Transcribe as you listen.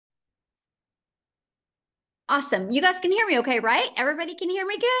Awesome. You guys can hear me okay, right? Everybody can hear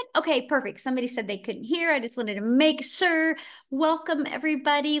me good? Okay, perfect. Somebody said they couldn't hear. I just wanted to make sure. Welcome,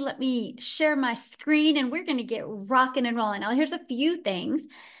 everybody. Let me share my screen and we're going to get rocking and rolling. Now, here's a few things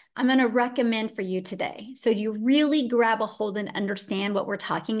I'm going to recommend for you today. So you really grab a hold and understand what we're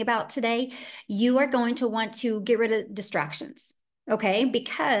talking about today. You are going to want to get rid of distractions. Okay,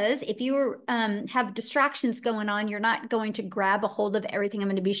 because if you have distractions going on, you're not going to grab a hold of everything I'm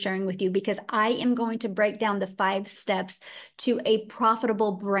going to be sharing with you, because I am going to break down the 5 steps to a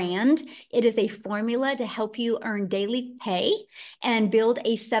profitable brand. It is a formula to help you earn daily pay and build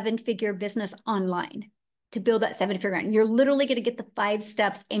a 7-figure business online. To build that 7-figure brand, you're literally going to get the 5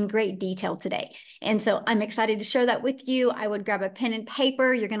 steps in great detail today. And so I'm excited to share that with you. I would grab a pen and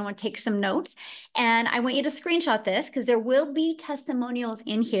paper. You're going to want to take some notes. And I want you to screenshot this because there will be testimonials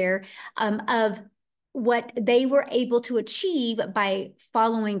in here of what they were able to achieve by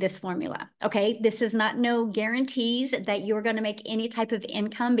following this formula. Okay, this is not no guarantees that you're going to make any type of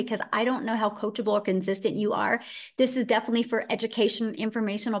income, because I don't know how coachable or consistent you are. This is definitely for education,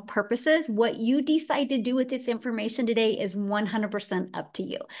 informational purposes. What you decide to do with this information today is 100% up to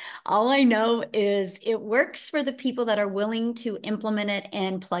you. All I know is it works for the people that are willing to implement it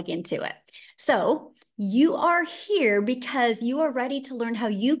and plug into it. So you are here because you are ready to learn how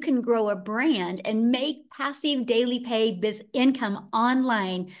you can grow a brand and make passive daily pay income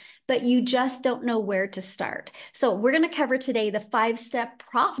online, but you just don't know where to start. So we're going to cover today the 5-step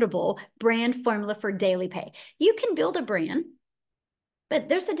profitable brand formula for daily pay. You can build a brand, but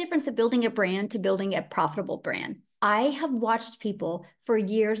there's a difference of building a brand to building a profitable brand. I have watched people for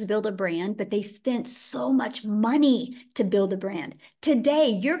years build a brand, but they spent so much money to build a brand. Today,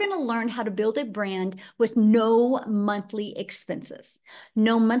 you're going to learn how to build a brand with no monthly expenses.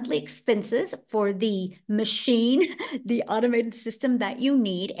 No monthly expenses for the machine, the automated system that you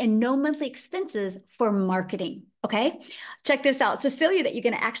need, and no monthly expenses for marketing. Okay, check this out. Cecilia, that you're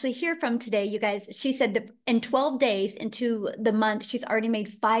going to actually hear from today, you guys, she said that in 12 days into the month, she's already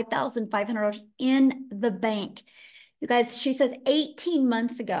made $5,500 in the bank. You guys, she says 18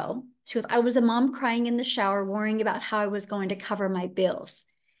 months ago, she goes, I was a mom crying in the shower, worrying about how I was going to cover my bills.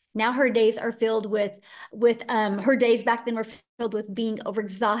 Now her days are filled with her days back then were filled with being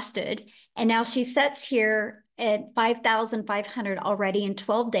overexhausted. And now she sits here at 5,500 already in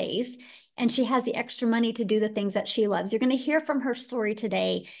 12 days. And she has the extra money to do the things that she loves. You're going to hear from her story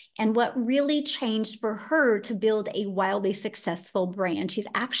today and what really changed for her to build a wildly successful brand. She's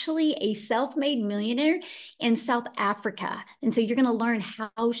actually a self-made millionaire in South Africa. And so you're going to learn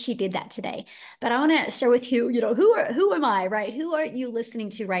how she did that today. But I want to share with you, who am I, right? Who are you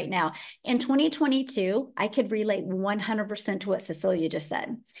listening to right now? In 2022, I could relate 100% to what Cecilia just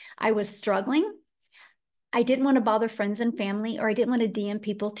said. I was struggling. I didn't want to bother friends and family, or I didn't want to DM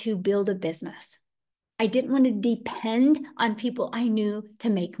people to build a business. I didn't want to depend on people I knew to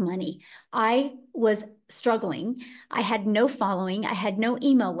make money. I was struggling. I had no following. I had no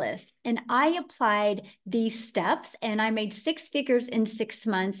email list. And I applied these steps and I made 6 figures in 6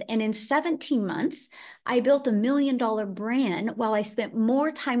 months. And in 17 months, I built $1 million brand while I spent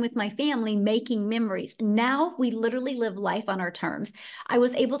more time with my family making memories. Now we literally live life on our terms. I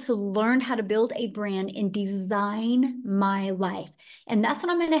was able to learn how to build a brand and design my life. And that's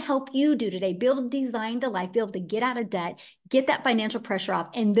what I'm going to help you do today. Build, design the life, be able to get out of debt, get that financial pressure off,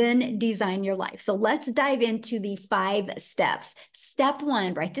 and then design your life. So let's dive into the 5 steps. Step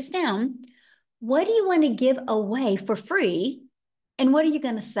 1, write this down. What do you want to give away for free? And what are you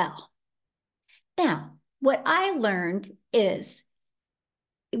going to sell? Now, what I learned is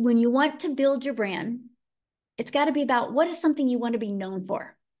when you want to build your brand, it's got to be about what is something you want to be known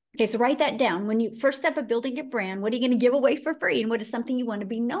for. Okay, so write that down. When you first step of building a brand, what are you going to give away for free? And what is something you want to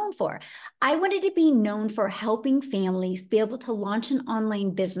be known for? I wanted to be known for helping families be able to launch an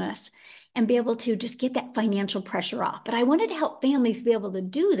online business and be able to just get that financial pressure off. But I wanted to help families be able to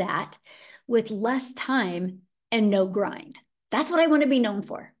do that with less time and no grind. That's what I want to be known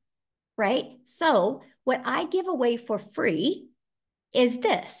for, right? So what I give away for free is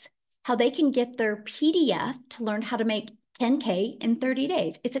this: how they can get their PDF to learn how to make 10K in 30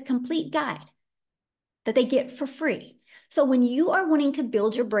 days. It's a complete guide that they get for free. So when you are wanting to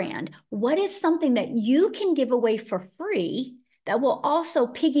build your brand, what is something that you can give away for free that will also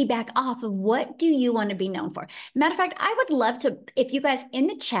piggyback off of what do you want to be known for? Matter of fact, I would love to, if you guys in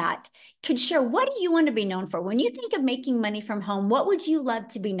the chat could share, what do you want to be known for? When you think of making money from home, what would you love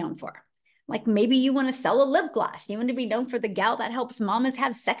to be known for? Like maybe you want to sell a lip gloss. You want to be known for the gal that helps mamas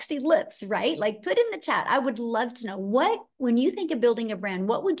have sexy lips, right? Like put in the chat. I would love to know when you think of building a brand,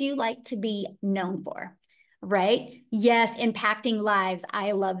 what would you like to be known for? right? Yes, impacting lives.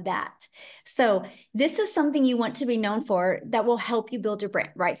 I love that. So this is something you want to be known for that will help you build your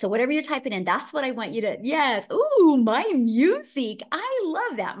brand, right? So whatever you're typing in, that's what I want you to, yes. Ooh, my music. I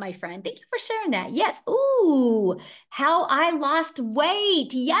love that, my friend. Thank you for sharing that. Yes. Ooh, how I lost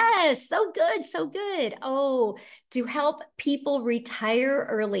weight. Yes. So good. So good. Oh, to help people retire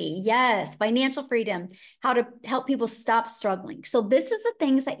early. Yes. Financial freedom, how to help people stop struggling. So this is the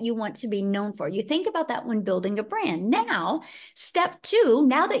things that you want to be known for. You think about that when building a brand. Now, step two,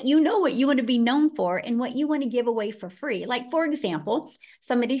 now that you know what you want to be known for and what you want to give away for free. Like, for example,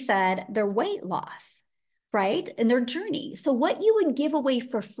 somebody said their weight loss, right? And their journey. So what you would give away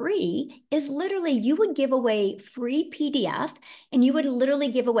for free is literally you would give away free PDF, and you would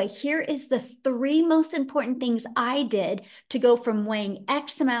literally give away, here is the 3 most important things I did to go from weighing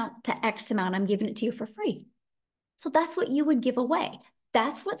X amount to X amount. I'm giving it to you for free. So that's what you would give away.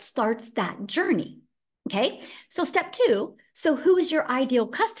 That's what starts that journey. Okay. So step two. So who is your ideal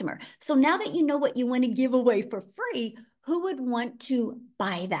customer? So now that you know what you want to give away for free, who would want to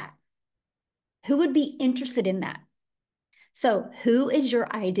buy that? Who would be interested in that? So who is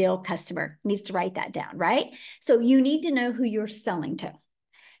your ideal customer? Needs to write that down, right? So you need to know who you're selling to.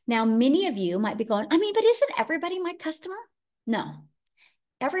 Now, many of you might be going, I mean, but isn't everybody my customer? No,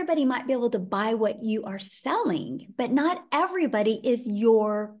 everybody might be able to buy what you are selling, but not everybody is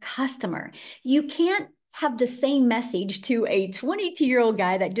your customer. You can't have the same message to a 22-year-old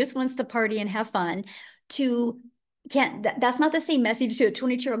guy that just wants to party and have fun to that's not the same message to a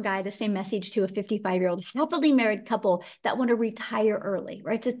 22-year-old guy, the same message to a 55-year-old happily married couple that want to retire early,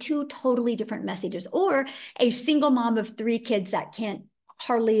 right? It's two totally different messages. Or a single mom of 3 kids that can't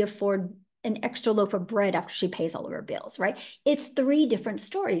hardly afford an extra loaf of bread after she pays all of her bills, right? It's 3 different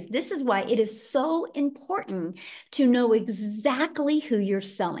stories. This is why it is so important to know exactly who you're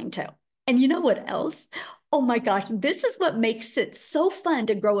selling to. And you know what else? Oh my gosh, this is what makes it so fun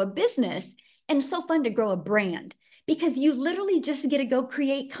to grow a business and so fun to grow a brand, because you literally just get to go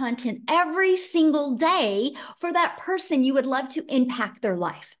create content every single day for that person you would love to impact their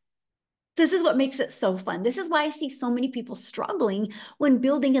life. This is what makes it so fun. This is why I see so many people struggling when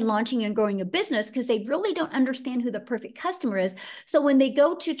building and launching and growing a business, because they really don't understand who the perfect customer is. So when they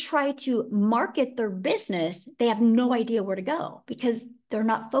go to try to market their business, they have no idea where to go because they're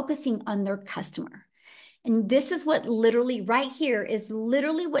not focusing on their customer. And this is what literally right here is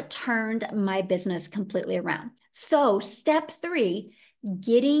literally what turned my business completely around. So step 3,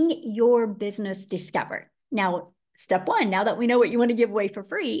 getting your business discovered. Now, step 1, now that we know what you want to give away for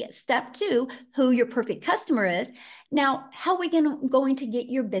free. Step 2, who your perfect customer is. Now, how are we going to get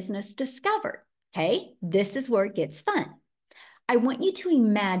your business discovered? Okay, this is where it gets fun. I want you to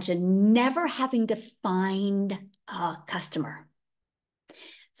imagine never having to find a customer.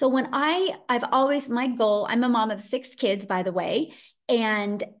 So when I've always, my goal, I'm a mom of 6 kids, by the way,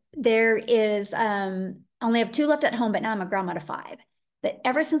 and there is, only have 2 left at home, but now I'm a grandma to 5. But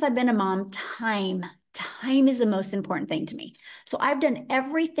ever since I've been a mom, time is the most important thing to me. So I've done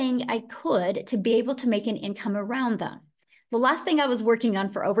everything I could to be able to make an income around them. The last thing I was working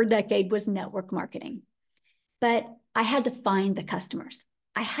on for over a decade was network marketing, but I had to find the customers.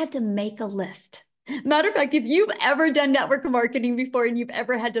 I had to make a list. Matter of fact, if you've ever done network marketing before and you've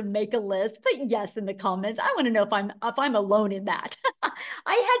ever had to make a list, put yes in the comments. I want to know if I'm alone in that. I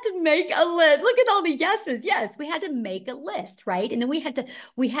had to make a list. Look at all the yeses. Yes, we had to make a list, right? And then we had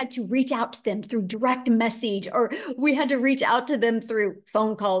to reach out to them through direct message, or we had to reach out to them through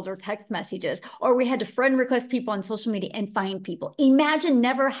phone calls or text messages, or we had to friend request people on social media and find people. Imagine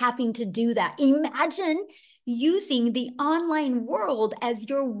never having to do that. Imagine using the online world as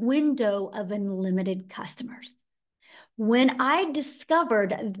your window of unlimited customers. When I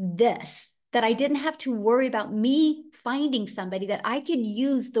discovered this, that I didn't have to worry about me finding somebody, that I could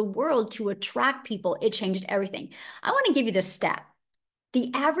use the world to attract people, it changed everything. I want to give you this stat.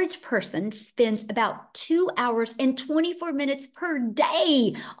 The average person spends about 2 hours and 24 minutes per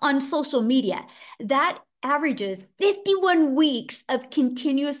day on social media. That averages 51 weeks of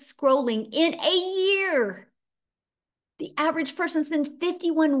continuous scrolling in a year. The average person spends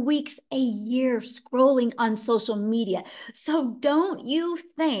 51 weeks a year scrolling on social media. So don't you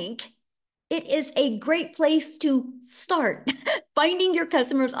think it is a great place to start finding your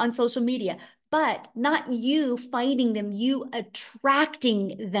customers on social media, but not you finding them, you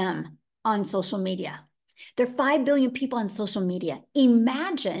attracting them on social media. There are 5 billion people on social media.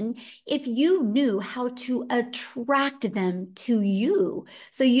 Imagine if you knew how to attract them to you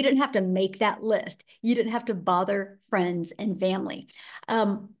so you didn't have to make that list. You didn't have to bother friends and family.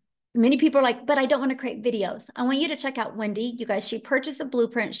 Many people are like, but I don't want to create videos. I want you to check out Wendy. You guys, she purchased a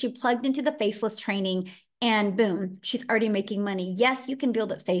blueprint. She plugged into the faceless training. And boom, she's already making money. Yes, you can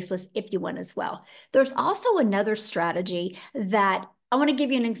build it faceless if you want as well. There's also another strategy that I want to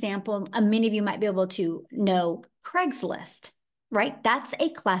give you an example. Many of you might be able to know Craigslist, right? That's a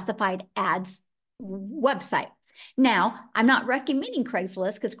classified ads website. Now, I'm not recommending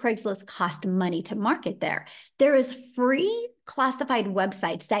Craigslist because Craigslist costs money to market there. There is free classified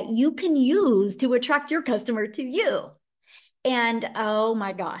websites that you can use to attract your customer to you. And oh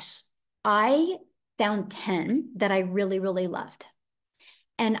my gosh, I found 10 that I really, really loved.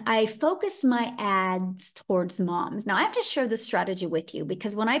 And I focused my ads towards moms. Now, I have to share this strategy with you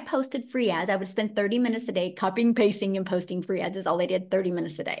because when I posted free ads, I would spend 30 minutes a day copying, pasting, and posting free ads is all I did, 30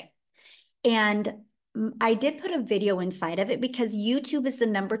 minutes a day. And I did put a video inside of it because YouTube is the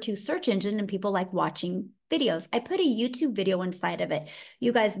 #2 search engine and people like watching videos. I put a YouTube video inside of it.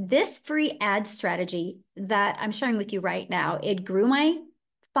 You guys, this free ad strategy that I'm sharing with you right now, it grew my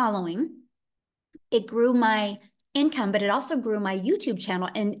following, it grew my income, but it also grew my YouTube channel.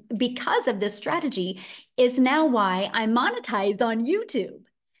 And because of this strategy is now why I monetized on YouTube.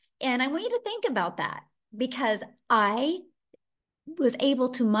 And I want you to think about that because I was able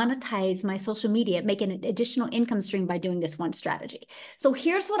to monetize my social media, make an additional income stream by doing this one strategy. So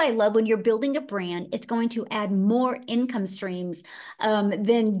here's what I love when you're building a brand, it's going to add more income streams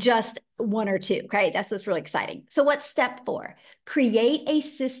than just one or two, okay? That's what's really exciting. So what's step 4? Create a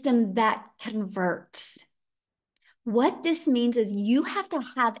system that converts. What this means is you have to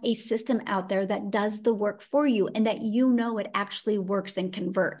have a system out there that does the work for you and that you know it actually works and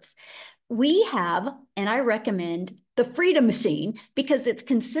converts. We have, and I recommend the Freedom Machine because it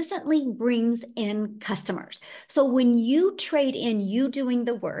consistently brings in customers. So when you trade in you doing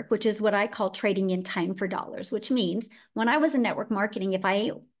the work, which is what I call trading in time for dollars, which means when I was in network marketing, if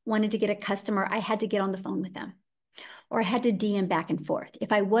I wanted to get a customer, I had to get on the phone with them or I had to DM back and forth.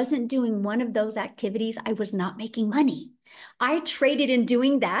 If I wasn't doing one of those activities, I was not making money. I traded in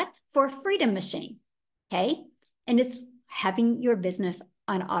doing that for a Freedom Machine, okay? And it's having your business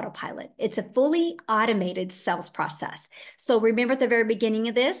on autopilot. It's a fully automated sales process. So remember at the very beginning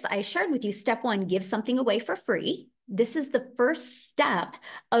of this, I shared with you step 1, give something away for free. This is the first step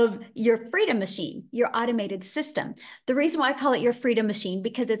of your Freedom Machine, your automated system. The reason why I call it your Freedom Machine,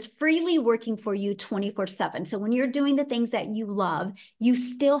 because it's freely working for you 24/7. So when you're doing the things that you love, you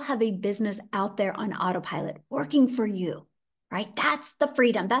still have a business out there on autopilot working for you, right? That's the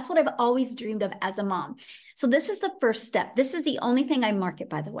freedom. That's what I've always dreamed of as a mom. So this is the first step. This is the only thing I market,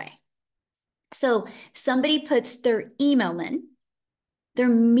 by the way. So somebody puts their email in, they're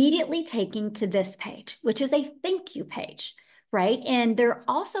immediately taken to this page, which is a thank you page, right? And they're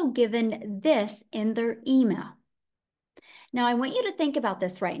also given this in their email. Now, I want you to think about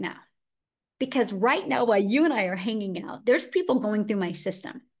this right now, because right now, while you and I are hanging out, there's people going through my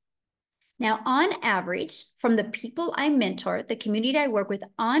system. Now, on average, from the people I mentor, the community I work with,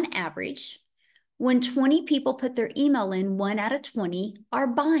 on average, when 20 people put their email in, 1 out of 20 are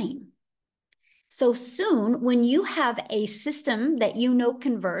buying. So soon, when you have a system that you know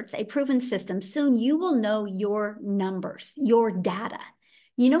converts, a proven system, soon you will know your numbers, your data.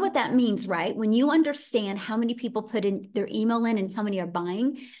 You know what that means, right? When you understand how many people put in their email in and how many are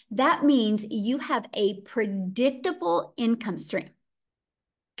buying, that means you have a predictable income stream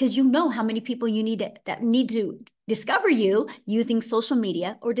because you know how many people you need that need to discover you using social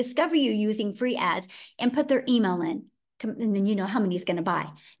media or discover you using free ads and put their email in. And then you know how many is going to buy.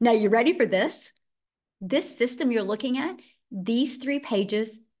 Now, you ready for this? This system you're looking at, these 3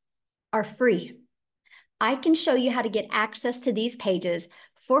 pages are free. I can show you how to get access to these pages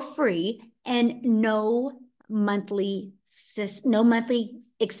for free and no monthly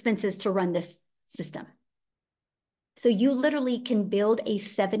expenses to run this system. So you literally can build a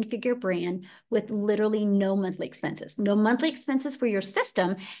 7-figure brand with literally no monthly expenses. No monthly expenses for your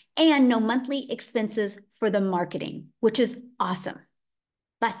system and no monthly expenses for the marketing, which is awesome.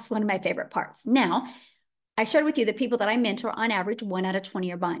 That's one of my favorite parts. Now, I shared with you the people that I mentor, on average, 1 out of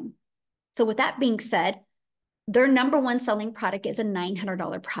 20 are buying. So with that being said, their #1 selling product is a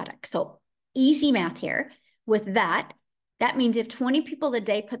 $900 product. So easy math here. With that, that means if 20 people a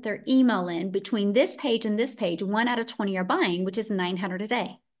day put their email in between this page and this page, 1 out of 20 are buying, which is 900 a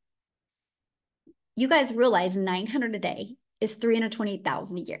day. You guys realize 900 a day is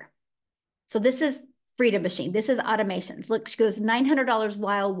 328,000 a year. So this is Freedom Machine. This is automations. Look, she goes $900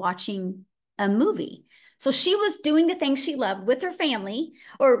 while watching a movie. So she was doing the things she loved with her family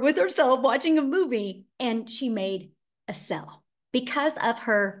or with herself watching a movie, and she made a sale because of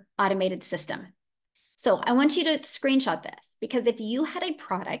her automated system. So I want you to screenshot this, because if you had a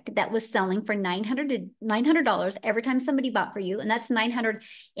product that was selling for $900 every time somebody bought for you, and that's 900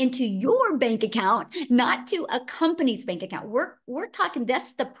 into your bank account, not to a company's bank account. We're talking,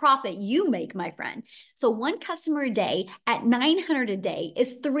 that's the profit you make, my friend. So one customer a day at 900 a day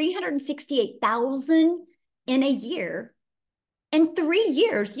is 368,000 in a year. In 3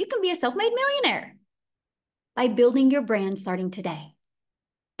 years, you can be a self-made millionaire by building your brand starting today.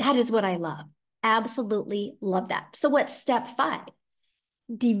 That is what I love. Absolutely love that. So what's step 5?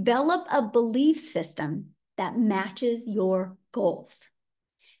 Develop a belief system that matches your goals.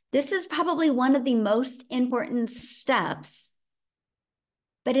 This is probably one of the most important steps,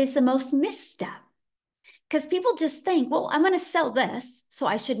 but it's the most misstep, because people just think, well, I'm going to sell this, so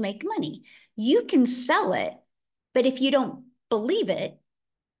I should make money. You can sell it, but if you don't believe it,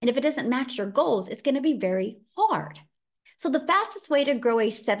 and if it doesn't match your goals, it's going to be very hard. So the fastest way to grow a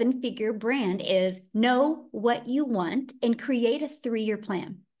 7-figure brand is know what you want and create a 3-year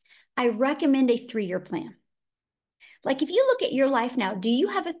plan. I recommend a 3-year plan. Like, if you look at your life now, do you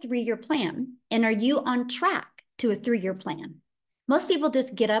have a 3-year plan? And are you on track to a 3-year plan? Most people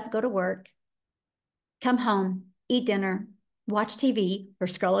just get up, go to work, come home, eat dinner, watch TV or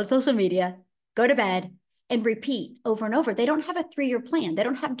scroll on social media, go to bed, and repeat over and over. They don't have a 3-year plan. They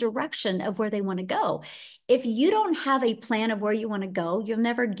don't have direction of where they want to go. If you don't have a plan of where you want to go, you'll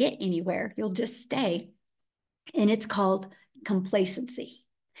never get anywhere. You'll just stay. And it's called complacency.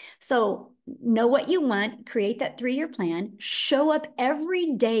 So know what you want, create that 3-year plan, show up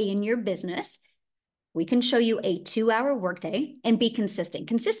every day in your business. We can show you a 2-hour workday, and be consistent.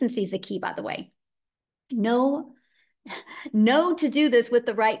 Consistency is the key, by the way. Know to do this with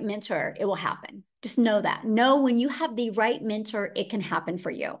the right mentor, it will happen. Just know that. Know when you have the right mentor, it can happen for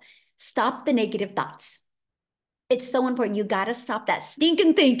you. Stop the negative thoughts. It's so important. You got to stop that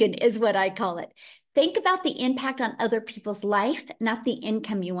stinking thinking, is what I call it. Think about the impact on other people's life, not the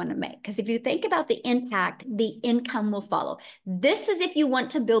income you want to make. Because if you think about the impact, the income will follow. This is if you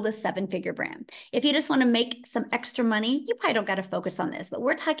want to build a 7-figure brand. If you just want to make some extra money, you probably don't got to focus on this. But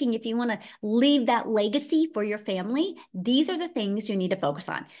we're talking if you want to leave that legacy for your family, these are the things you need to focus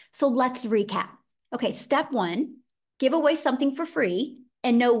on. So let's recap. Okay, step 1, give away something for free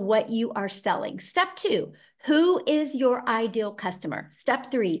and know what you are selling. Step 2, who is your ideal customer? Step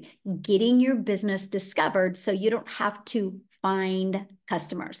 3, getting your business discovered so you don't have to find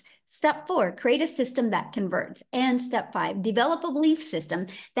customers. Step 4, create a system that converts. And step 5, develop a belief system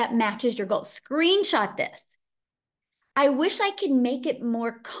that matches your goals. Screenshot this. I wish I could make it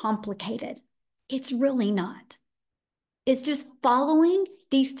more complicated. It's really not. It's just following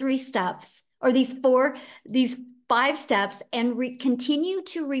these 3 steps, or these 5 steps, and continue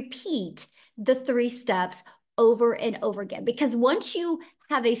to repeat the 3 steps over and over again. Because once you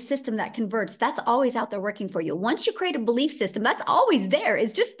have a system that converts, that's always out there working for you. Once you create a belief system, that's always there.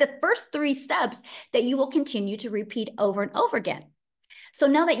 It's just the first 3 steps that you will continue to repeat over and over again. So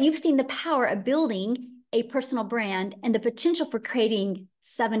now that you've seen the power of building a personal brand and the potential for creating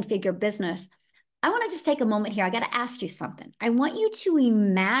 7-figure business, I want to just take a moment here. I got to ask you something. I want you to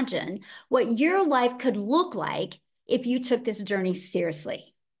imagine what your life could look like if you took this journey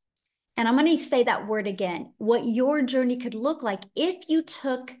seriously. And I'm going to say that word again, what your journey could look like if you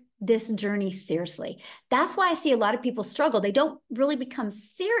took this journey seriously. That's why I see a lot of people struggle. They don't really become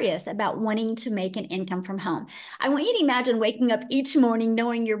serious about wanting to make an income from home. I want you to imagine waking up each morning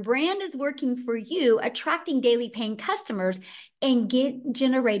knowing your brand is working for you, attracting daily paying customers, and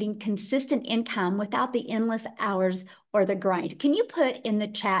generating consistent income without the endless hours or the grind. Can you put in the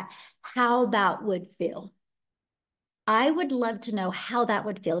chat how that would feel? I would love to know how that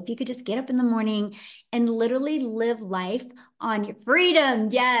would feel if you could just get up in the morning and literally live life on your freedom.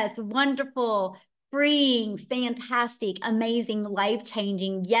 Yes, wonderful, freeing, fantastic, amazing,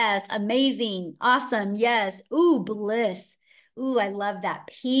 life-changing. Yes, amazing, awesome. Yes, ooh, bliss. Ooh, I love that.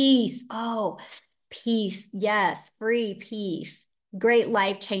 Peace. Oh, peace. Yes, free peace. Great,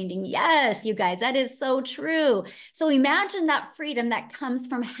 life-changing. Yes, you guys, that is so true. So imagine that freedom that comes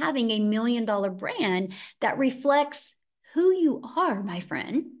from having a $1 million brand that reflects who you are, my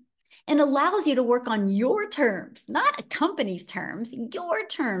friend, and allows you to work on your terms, not a company's terms, your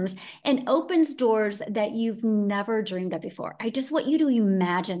terms, and opens doors that you've never dreamed of before. I just want you to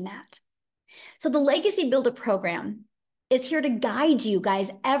imagine that. So the Legacy Builder program is here to guide you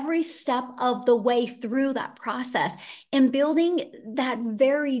guys every step of the way through that process and building that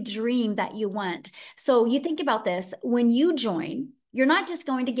very dream that you want. So you think about this, when you join, you're not just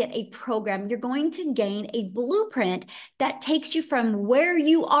going to get a program, you're going to gain a blueprint that takes you from where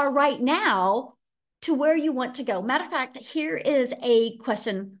you are right now to where you want to go. Matter of fact, here is a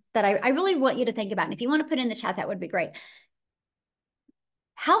question that I really want you to think about. And if you want to put in the chat, that would be great.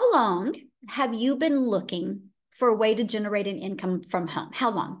 How long have you been looking for a way to generate an income from home? How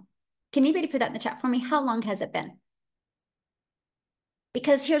long? Can anybody put that in the chat for me? How long has it been?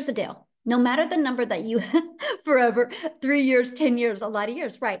 Because here's the deal. No matter the number that you forever, 3 years, 10 years, a lot of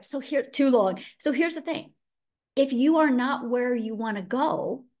years, right? So here, too long. So here's the thing. If you are not where you want to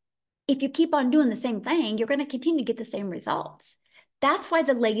go, if you keep on doing the same thing, you're going to continue to get the same results. That's why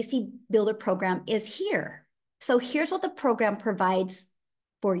the Legacy Builder program is here. So here's what the program provides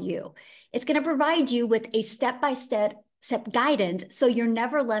for you. It's going to provide you with a step-by-step guidance so you're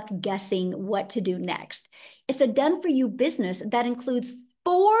never left guessing what to do next. It's a done-for-you business that includes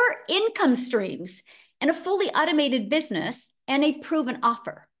 4 income streams and a fully automated business and a proven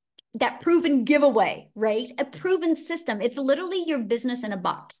offer. That proven giveaway, right? A proven system. It's literally your business in a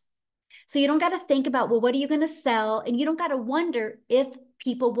box. So you don't got to think about, well, what are you going to sell? And you don't got to wonder if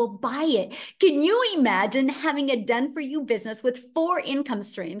people will buy it. Can you imagine having a done for you business with 4 income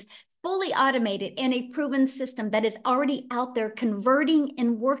streams, fully automated, and a proven system that is already out there converting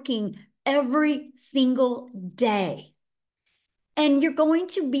and working every single day? And you're going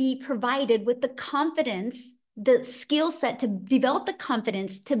to be provided with the confidence, the skill set to develop the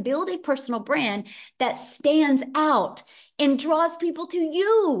confidence to build a personal brand that stands out and draws people to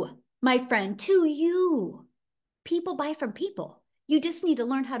you, my friend, to you. People buy from people. You just need to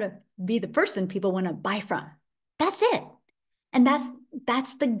learn how to be the person people want to buy from. That's it. And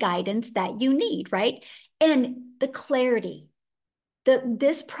that's the guidance that you need, right? And the clarity.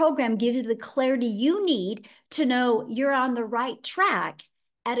 This program gives you the clarity you need to know you're on the right track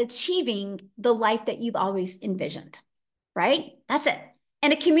at achieving the life that you've always envisioned, right? That's it.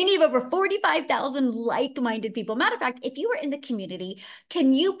 And a community of over 45,000 like-minded people. Matter of fact, if you were in the community,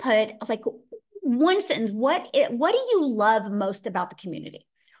 can you put like one sentence, what do you love most about the community?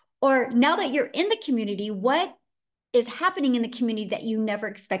 Or now that you're in the community, what is happening in the community that you never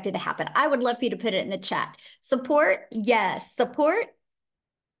expected to happen? I would love for you to put it in the chat. Support, yes. Support,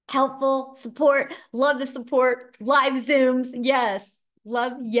 helpful, support, love the support, live Zooms, yes.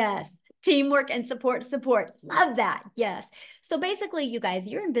 Love, yes. Teamwork and support, love that, yes. So basically, you guys,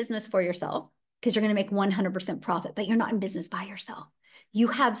 you're in business for yourself because you're going to make 100% profit, but you're not in business by yourself. You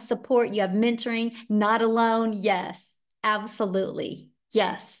have support, you have mentoring, not alone, yes, absolutely,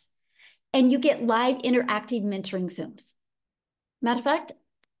 yes. And you get live interactive mentoring Zooms. Matter of fact,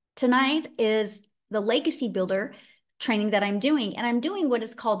 tonight is the Legacy Builder training that I'm doing, and I'm doing what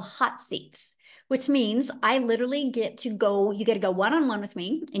is called hot seats, which means I literally get to go, you get to go one-on-one with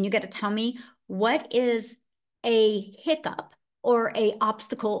me, and you get to tell me what is a hiccup or a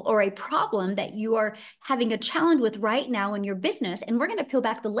obstacle or a problem that you are having a challenge with right now in your business. And we're going to peel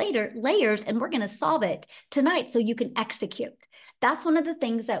back the layers and we're going to solve it tonight so you can execute. That's one of the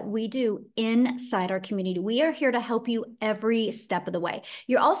things that we do inside our community. We are here to help you every step of the way.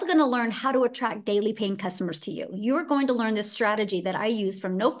 You're also going to learn how to attract daily paying customers to you. You're going to learn this strategy that I use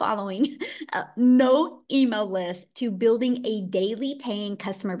from no following, no email list to building a daily paying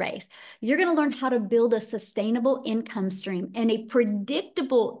customer base. You're going to learn how to build a sustainable income stream and a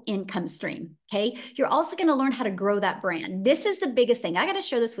predictable income stream. Okay. You're also going to learn how to grow that brand. This is the biggest thing. I got to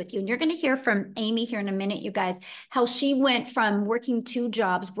share this with you. And you're going to hear from Amy here in a minute, you guys, how she went from working 2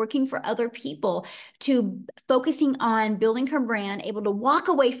 jobs, working for other people, to focusing on building her brand, able to walk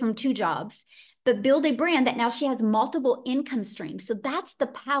away from 2 jobs, but build a brand that now she has multiple income streams. So that's the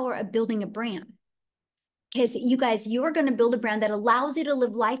power of building a brand. Because you guys, you're going to build a brand that allows you to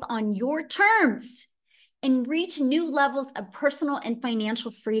live life on your terms and reach new levels of personal and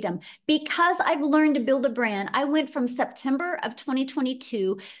financial freedom. Because I've learned to build a brand, I went from September of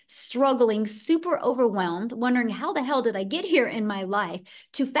 2022, struggling, super overwhelmed, wondering how the hell did I get here in my life,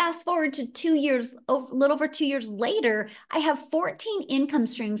 to fast forward to 2 years, a little over 2 years later, I have 14 income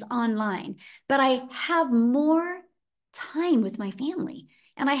streams online, but I have more time with my family.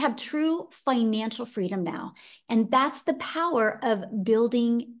 And I have true financial freedom now. And that's the power of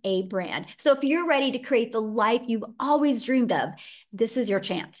building a brand. So if you're ready to create the life you've always dreamed of, this is your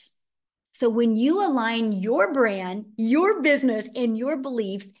chance. So when you align your brand, your business, and your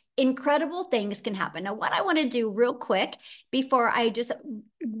beliefs, incredible things can happen. Now, what I want to do real quick before I just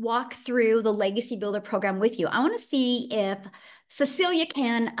walk through the Legacy Builder program with you, I want to see if Cecilia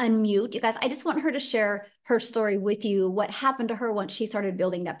can unmute. You guys, I just want her to share her story with you, what happened to her once she started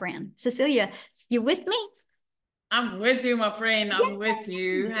building that brand. Cecilia, you with me? I'm with you, my friend. I'm with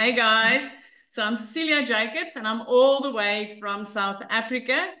you. Hey, guys. So I'm Cecilia Jacobs, and I'm all the way from South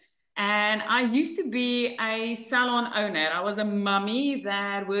Africa. And I used to be a salon owner. I was a mummy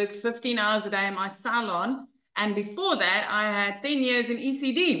that worked 15 hours a day in my salon. And before that, I had 10 years in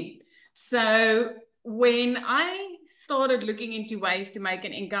ECD. So when I started looking into ways to make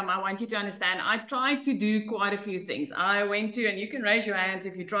an income, I want you to understand, I tried to do quite a few things. I went to, and you can raise your hands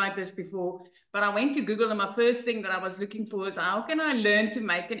if you tried this before, but I went to Google, and my first thing that I was looking for is how can I learn to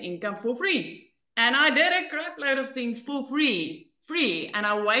make an income for free? And I did a crap load of things for free. And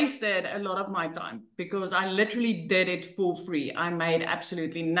I wasted a lot of my time because I literally did it for free. I made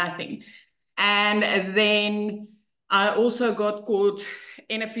absolutely nothing. And then I also got caught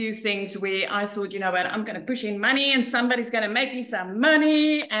in a few things where I thought, you know what, I'm going to push in money and somebody's going to make me some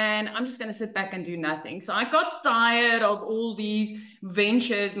money and I'm just going to sit back and do nothing. So I got tired of all these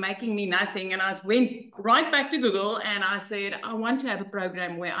ventures making me nothing. And I went right back to Google and I said, I want to have a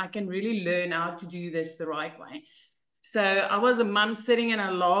program where I can really learn how to do this the right way. So I was a mum sitting in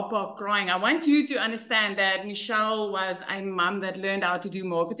a law park crying. I want you to understand that Michelle was a mum that learned how to do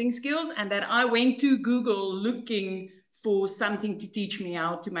marketing skills and that I went to Google looking for something to teach me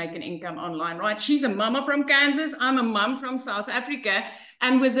how to make an income online, right? She's a mama from Kansas. I'm a mum from South Africa.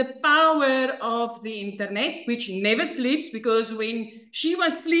 And with the power of the internet, which never sleeps, because when she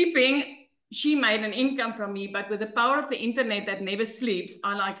was sleeping, she made an income from me. But with the power of the internet that never sleeps,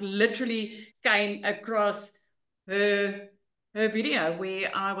 I like literally came across her video where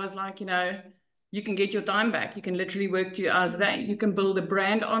I was like, you know, you can get your time back. You can literally work 2 hours a day. You can build a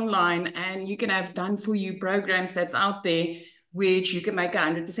brand online and you can have done for you programs that's out there which you can make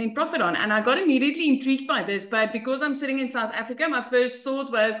 100% profit on. And I got immediately intrigued by this, but because I'm sitting in South Africa, my first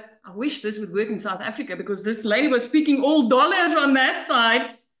thought was, I wish this would work in South Africa because this lady was speaking all dollars on that side.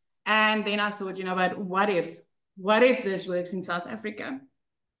 And then I thought, you know what if this works in South Africa?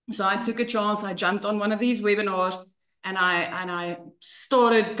 So I took a chance. I jumped on one of these webinars and I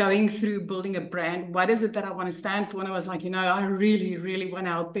started going through building a brand. What is it that I want to stand for? And I was like, you know, I really, really want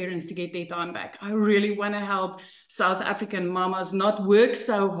to help parents to get their time back. I really want to help South African mamas not work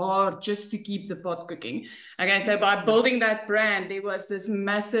so hard just to keep the pot cooking. Okay, so by building that brand, there was this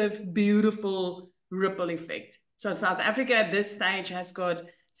massive, beautiful ripple effect. So South Africa at this stage has got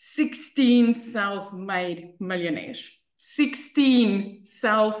 16 self-made millionaires. 16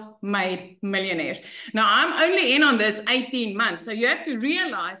 self-made millionaires. Now, I'm only in on this 18 months. So you have to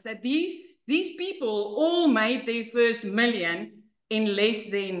realize that these people all made their first million in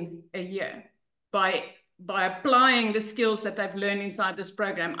less than a year by applying the skills that they've learned inside this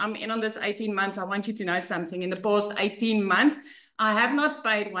program. I'm in on this 18 months. I want you to know something. In the past 18 months, I have not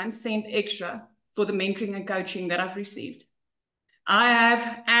paid 1 cent extra for the mentoring and coaching that I've received. I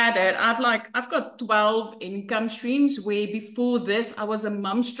have added, I've got 12 income streams where before this, I was a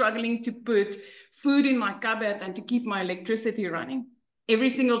mum struggling to put food in my cupboard and to keep my electricity running. Every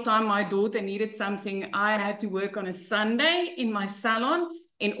single time my daughter needed something, I had to work on a Sunday in my salon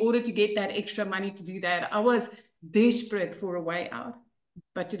in order to get that extra money to do that. I was desperate for a way out.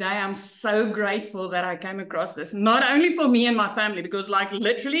 But today I'm so grateful that I came across this, not only for me and my family, because like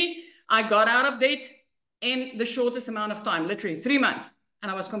literally I got out of debt in the shortest amount of time, literally 3 months,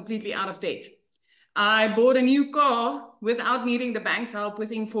 and I was completely out of debt. I bought a new car without needing the bank's help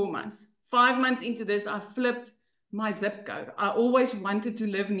within 4 months. 5 months into this, I flipped my zip code. I always wanted to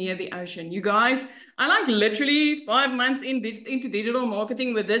live near the ocean. You guys, I like literally 5 months into digital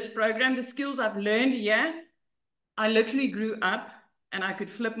marketing with this program, the skills I've learned here, I literally grew up and I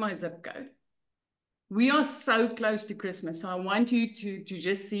could flip my zip code. We are so close to Christmas, so I want you to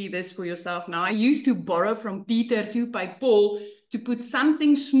just see this for yourself now. I used to borrow from Peter to pay Paul to put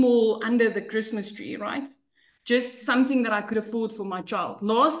something small under the Christmas tree, right? Just something that I could afford for my child.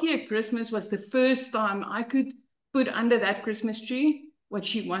 Last year, Christmas was the first time I could put under that Christmas tree what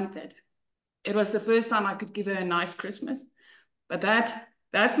she wanted. It was the first time I could give her a nice Christmas. But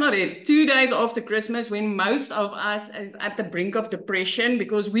that's not it. 2 days after Christmas, when most of us is at the brink of depression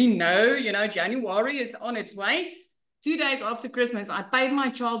because we know, you know, January is on its way. 2 days after Christmas, I paid my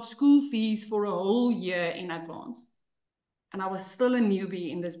child's school fees for a whole year in advance. And I was still a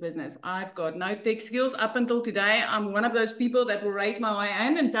newbie in this business. I've got no tech skills up until today. I'm one of those people that will raise my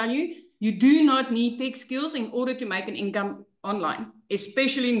hand and tell you, you do not need tech skills in order to make an income online,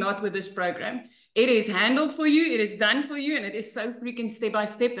 especially not with this program. It is handled for you, it is done for you, and it is so freaking step by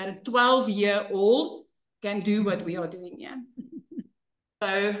step that a 12-year-old can do what we are doing here.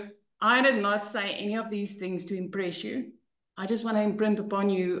 So I did not say any of these things to impress you. I just want to imprint upon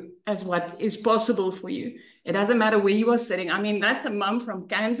you as what is possible for you. It doesn't matter where you are sitting. I mean, that's a mom from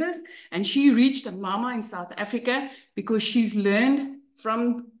Kansas, and she reached a mama in South Africa because she's learned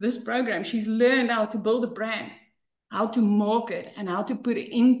from this program. She's learned how to build a brand, how to market, and how to put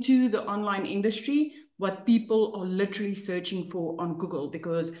into the online industry what people are literally searching for on Google,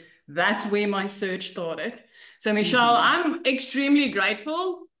 because that's where my search started. So, Michelle, Mhm. I'm extremely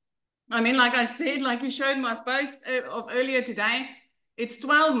grateful. I mean, like I said, like you showed my post of earlier today, it's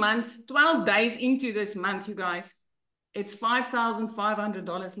 12 months, 12 days into this month, you guys. It's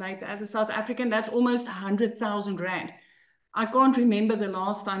 $5,500 later. As a South African, that's almost 100,000 Rand. I can't remember the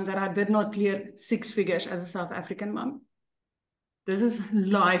last time that I did not clear six figures as a South African mom. This is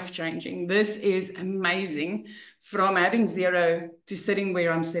life changing. This is amazing from having zero to sitting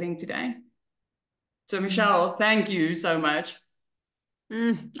where I'm sitting today. So, Michelle, thank you so much.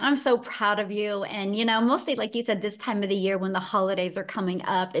 I'm so proud of you. And, mostly like you said, this time of the year when the holidays are coming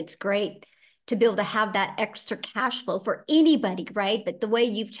up, it's great to be able to have that extra cash flow for anybody, right? But the way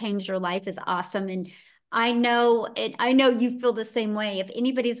you've changed your life is awesome. And I know you feel the same way. If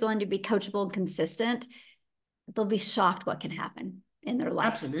anybody's willing to be coachable and consistent, they'll be shocked what can happen in their life.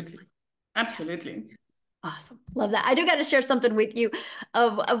 Absolutely. Absolutely. Awesome. Love that. I do got to share something with you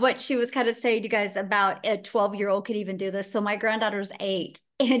of what she was kind of saying, you guys, about a 12-year-old could even do this. So my granddaughter's 8,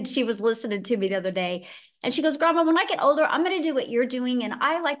 and she was listening to me the other day. And she goes, Grandma, when I get older, I'm going to do what you're doing. And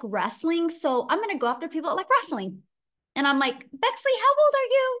I like wrestling. So I'm going to go after people that like wrestling. And I'm like, Bexley, how old are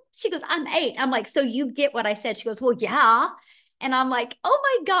you? She goes, I'm 8. I'm like, so you get what I said? She goes, well, yeah. And I'm like, oh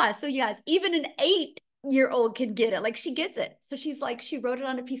my gosh. So you guys, even an 8-year old can get it. Like she gets it. So she's like, she wrote it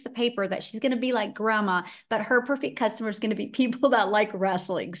on a piece of paper that she's going to be like grandma, but her perfect customer is going to be people that like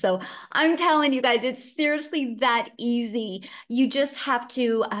wrestling. So I'm telling you guys, it's seriously that easy. You just have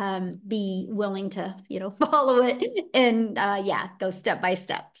to be willing to, follow it and yeah, go step by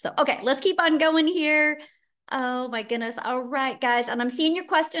step. So, okay, let's keep on going here. Oh my goodness. All right, guys. And I'm seeing your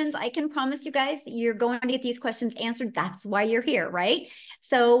questions. I can promise you guys, you're going to get these questions answered. That's why you're here, right?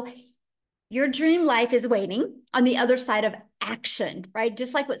 So your dream life is waiting on the other side of action, right?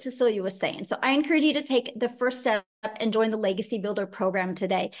 Just like what Cecilia was saying. So I encourage you to take the first step and join the Legacy Builder program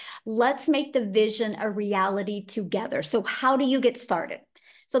today. Let's make the vision a reality together. So how do you get started?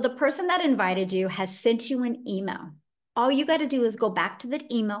 So the person that invited you has sent you an email. All you got to do is go back to the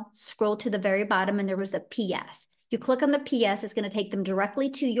email, scroll to the very bottom, and there was a PS. You click on the PS, it's going to take them directly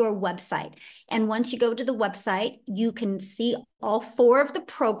to your website. And once you go to the website, you can see all 4 of the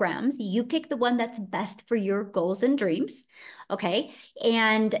programs. You pick the one that's best for your goals and dreams. Okay.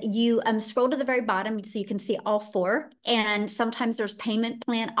 And you scroll to the very bottom so you can see all 4. And sometimes there's payment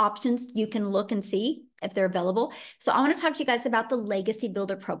plan options. You can look and see if they're available. So I want to talk to you guys about the Legacy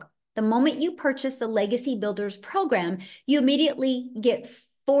Builder program. The moment you purchase the Legacy Builders program, you immediately get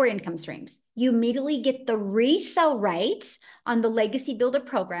 4 income streams. You immediately get the resale rights on the Legacy Builder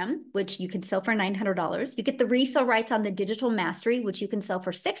program, which you can sell for $900. You get the resale rights on the Digital Mastery, which you can sell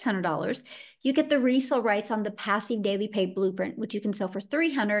for $600. You get the resale rights on the Passive Daily Pay Blueprint, which you can sell for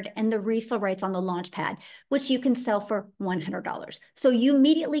 $300, and the resale rights on the Launchpad, which you can sell for $100. So you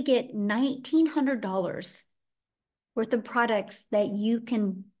immediately get $1,900 worth of products that you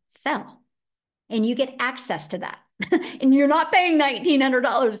can sell, and you get access to that. And you're not paying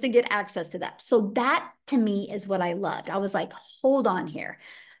 $1,900 to get access to that. So that to me is what I loved. I was like, hold on here.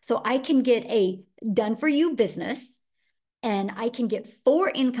 So I can get a done for you business, and I can get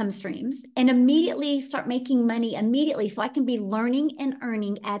 4 income streams and immediately start making money immediately. So I can be learning and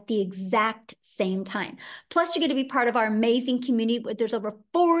earning at the exact same time. Plus, you get to be part of our amazing community. There's over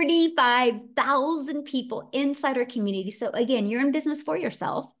 45,000 people inside our community. So again, you're in business for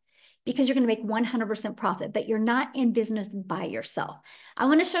yourself because you're going to make 100% profit, but you're not in business by yourself. I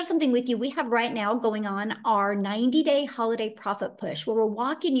want to share something with you. We have right now going on our 90-day holiday profit push, where we're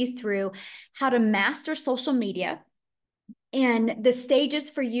walking you through how to master social media and the stages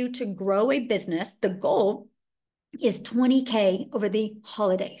for you to grow a business. The goal is 20K over the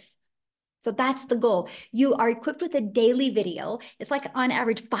holidays. So that's the goal. You are equipped with a daily video. It's like on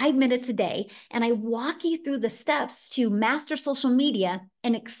average 5 minutes a day. And I walk you through the steps to master social media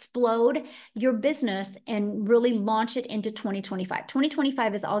and explode your business and really launch it into 2025.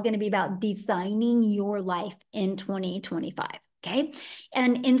 2025 is all going to be about designing your life in 2025. Okay.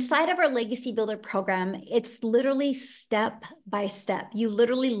 And inside of our Legacy Builder program, it's literally step by step. You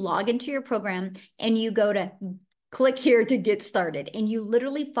literally log into your program and you go to click here to get started, and you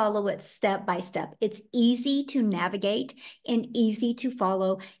literally follow it step by step. It's easy to navigate and easy to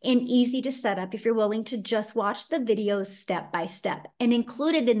follow and easy to set up if you're willing to just watch the videos step by step. And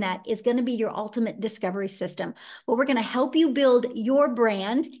included in that is going to be your ultimate discovery system, where we're going to help you build your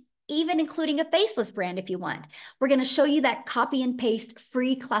brand, even including a faceless brand if you want. We're going to show you that copy and paste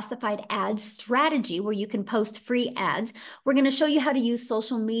free classified ads strategy where you can post free ads. We're going to show you how to use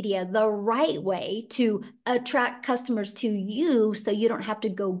social media the right way to attract customers to you so you don't have to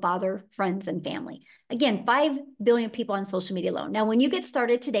go bother friends and family. Again, 5 billion people on social media alone. Now, when you get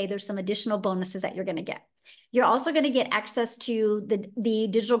started today, there's some additional bonuses that you're going to get. You're also going to get access to the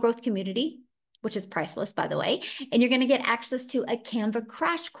digital growth community, which is priceless, by the way. And you're going to get access to a Canva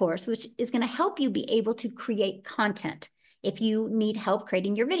crash course, which is going to help you be able to create content if you need help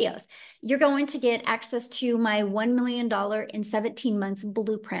creating your videos. You're going to get access to my $1 million in 17 months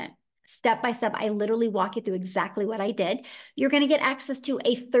blueprint. Step by step, I literally walk you through exactly what I did. You're going to get access to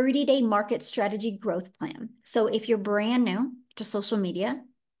a 30-day market strategy growth plan. So if you're brand new to social media,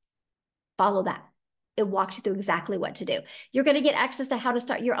 follow that. It walks you through exactly what to do. You're going to get access to how to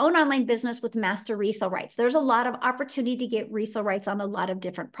start your own online business with master resale rights. There's a lot of opportunity to get resale rights on a lot of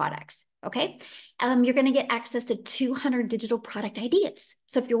different products. Okay. You're going to get access to 200 digital product ideas.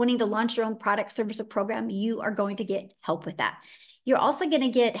 So if you're wanting to launch your own product, service, or program, you are going to get help with that. You're also going to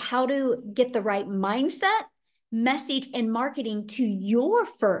get how to get the right mindset, message, and marketing to your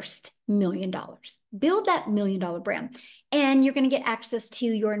first $1 million. Build that $1 million brand. And you're going to get access to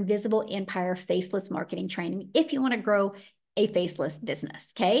your invisible empire faceless marketing training if you want to grow a faceless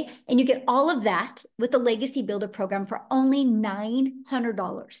business. Okay. And you get all of that with the Legacy Builder program for only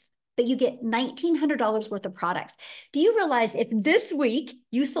 $900. But you get $1,900 worth of products. Do you realize if this week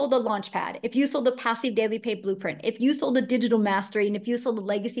you sold a Launchpad, if you sold a passive daily pay blueprint, if you sold a digital mastery, and if you sold a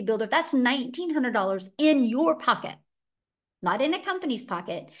Legacy Builder, that's $1,900 in your pocket, not in a company's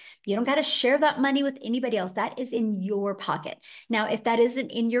pocket. You don't got to share that money with anybody else. That is in your pocket. Now, if that isn't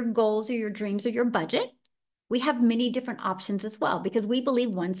in your goals or your dreams or your budget, we have many different options as well because we believe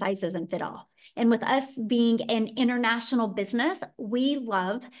one size doesn't fit all. And with us being an international business, we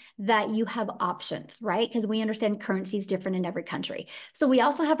love that you have options, right? Because we understand currency is different in every country. So we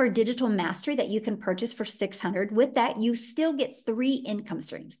also have our digital mastery that you can purchase for $600. With that, you still get 3 income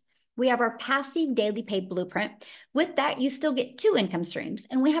streams. We have our passive daily pay blueprint. With that, you still get 2 income streams.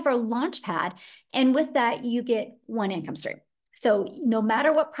 And we have our Launchpad. And with that, you get 1 income stream. So no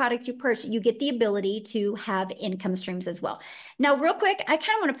matter what product you purchase, you get the ability to have income streams as well. Now, real quick, I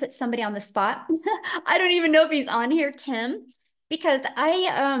kind of want to put somebody on the spot. I don't even know if he's on here, Tim, because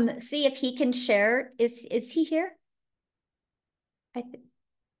I see if he can share. Is he here? Is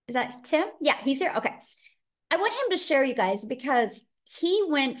that Tim? Yeah, he's here. Okay. I want him to share, you guys, because he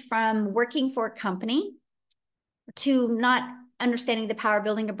went from working for a company to not understanding the power of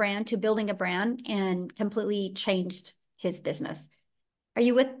building a brand to building a brand and completely changed his business. Are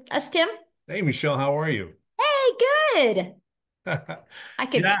you with us, Tim? Hey, Michelle, how are you? Hey, good. I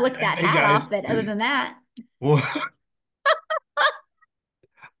could Yeah, flick that hey hat guys. off, but other than that, Well,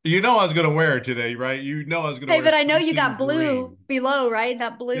 you know I was going to wear it today, right? You know I was going to hey, wear but I know you something got blue green. below, right?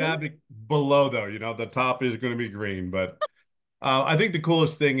 That Yeah, blue. below though, the top is going to be green, but I think the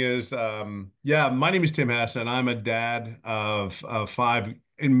coolest thing is, yeah, my name is Tim Hassan. I'm a dad of 5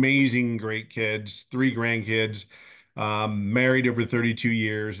 amazing, great kids, 3 grandkids, married over 32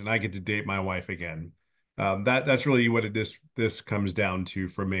 years, and I get to date my wife again. That's really what this comes down to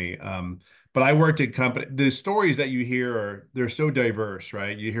for me. But I worked at company. The stories that you hear they're so diverse,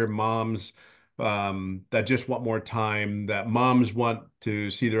 right? You hear moms that just want more time, that moms want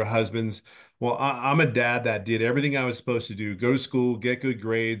to see their husbands. Well, I'm a dad that did everything I was supposed to do: go to school, get good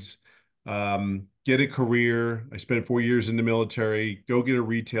grades, get a career. I spent 4 years in the military, go get a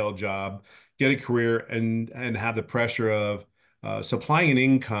retail job, get a career, and have the pressure of supplying an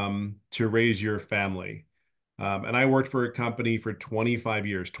income to raise your family. And I worked for a company for 25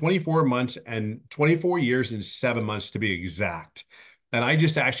 years, 24 months and 24 years and 7 months to be exact. And I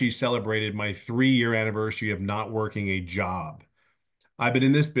just actually celebrated my 3-year anniversary of not working a job. I've been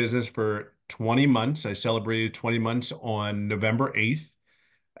in this business for 20 months. I celebrated 20 months on November 8th.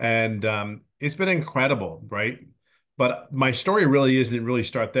 And it's been incredible, right? But my story really isn't really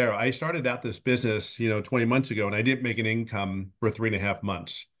start there. I started out this business, 20 months ago, and I didn't make an income for 3.5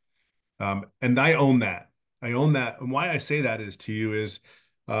 months. And I own that. I own that. And why I say that is to you is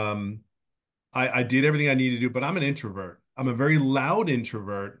um, I did everything I need to do, but I'm an introvert. I'm a very loud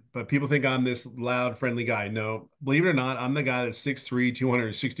introvert, but people think I'm this loud, friendly guy. No, believe it or not, I'm the guy that's 6'3",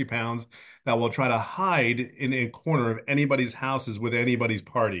 260 pounds that will try to hide in a corner of anybody's houses with anybody's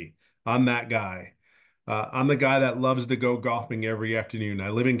party. I'm that guy. I'm the guy that loves to go golfing every afternoon. I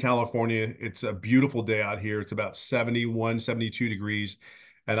live in California. It's a beautiful day out here. It's about 71, 72 degrees,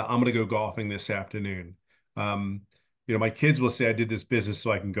 and I'm going to go golfing this afternoon. Um, my kids will say I did this business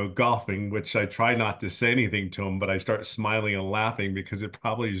so I can go golfing, which I try not to say anything to them, but I start smiling and laughing because it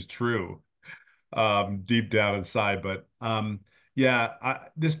probably is true deep down inside. But yeah,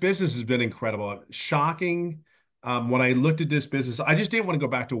 this business has been incredible. Shocking. When I looked at this business, I just didn't want to go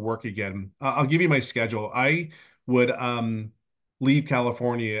back to work again. I'll give you my schedule. I would leave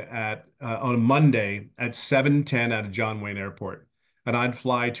California at on a Monday at 7:10 out of John Wayne Airport. and I'd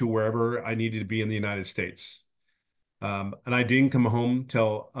fly to wherever I needed to be in the United States. And I didn't come home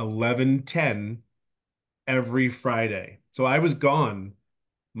till 11:10 every Friday. So I was gone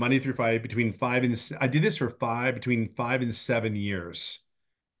Monday through Friday between I did this for between 5 and 7 years.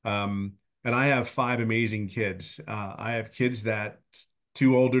 Um, and I have five amazing kids. I have kids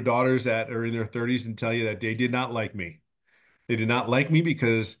two older daughters that are in their 30s and tell you that they did not like me. They did not like me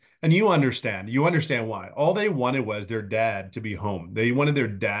because, and you understand why. All they wanted was their dad to be home. They wanted their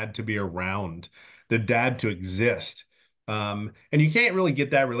dad to be around, their dad to exist. And you can't really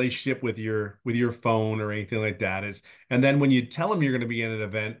get that relationship with your phone or anything like that. And then when you tell them you're going to be in an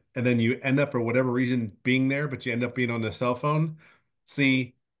event and then you end up for whatever reason being there, but you end up being on the cell phone.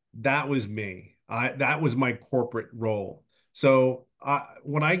 See, that was me. That was my corporate role. So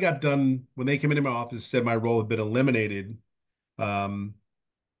when I got done, when they came into my office, said my role had been eliminated, um,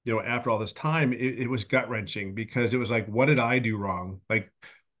 after all this time, it was gut wrenching because it was like, what did I do wrong? Like,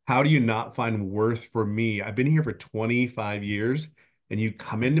 how do you not find worth for me? I've been here for 25 years and you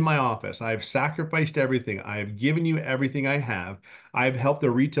come into my office. I've sacrificed everything. I have given you everything I have. I've helped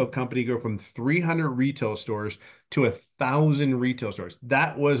the retail company go from 300 retail stores to 1,000 retail stores.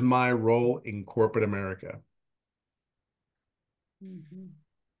 That was my role in corporate America. Mhm.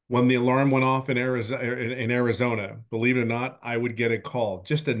 When the alarm went off in Arizona, believe it or not, I would get a call,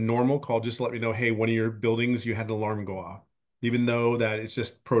 just a normal call, just to let me know, hey, one of your buildings, you had an alarm go off, even though that it's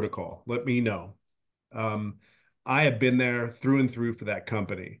just protocol. Let me know. Um, I have been there through and through for that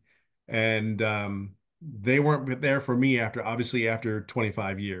company, and they weren't there for me obviously after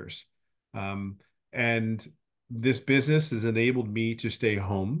 25 years. Um, and this business has enabled me to stay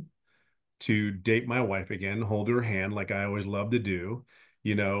home, to date my wife again, hold her hand like I always love to do,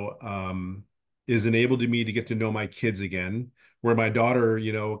 you know, is enabled to me to get to know my kids again. Where my daughter,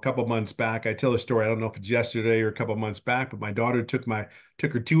 a couple months back, I tell a story. I don't know if it's yesterday or a couple months back, but my daughter took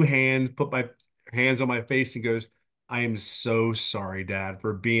her two hands, put my hands on my face, and goes, "I am so sorry, Dad,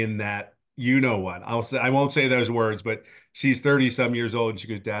 for being that." You know what? I won't say those words, but she's 30 some years old, and she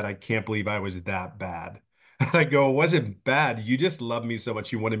goes, "Dad, I can't believe I was that bad." I go, it wasn't bad. You just love me so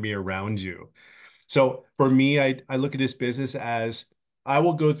much. You wanted me around you. So for me, I look at this business as I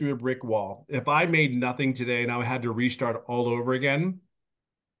will go through a brick wall. If I made nothing today and I had to restart all over again,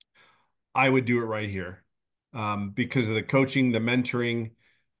 I would do it right here, because of the coaching, the mentoring.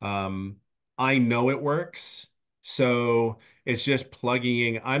 Um, I know it works. So it's just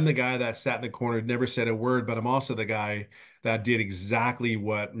plugging in. I'm the guy that sat in the corner, never said a word, but I'm also the guy that did exactly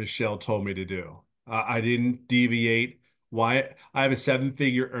what Michelle told me to do. I didn't deviate. Why? I have a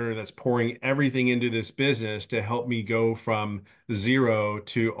seven-figure earner that's pouring everything into this business to help me go from zero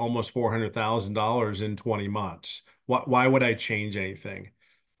to almost $400,000 in 20 months. Why would I change anything?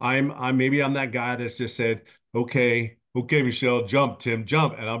 I'm that guy that's just said, okay, Michelle, jump, Tim,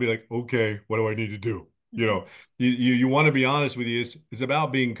 jump. And I'll be like, okay, what do I need to do? You want to be honest with you. It's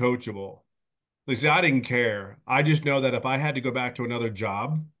about being coachable. Like, see, I didn't care. I just know that if I had to go back to another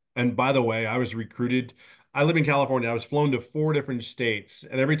job, and by the way, I was recruited. I live in California. I was flown to 4 different states.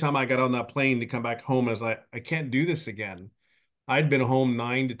 And every time I got on that plane to come back home, I was like, I can't do this again. I'd been home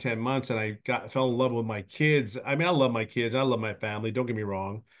 9 to 10 months and fell in love with my kids. I mean, I love my kids. I love my family. Don't get me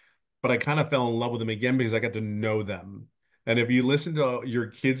wrong, but I kind of fell in love with them again because I got to know them. And if you listen to your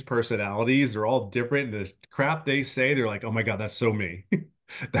kids' personalities, they're all different. And the crap they say, they're like, oh my God, that's so me.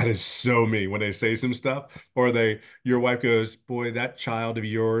 That is so me when they say some stuff. Or your wife goes, boy, that child of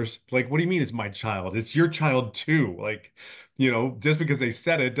yours. Like, what do you mean it's my child? It's your child too. Like, just because they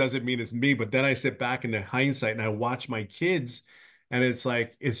said it doesn't mean it's me. But then I sit back in the hindsight and I watch my kids, and it's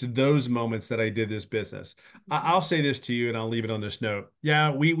like, it's those moments that I did this business. I'll say this to you and I'll leave it on this note.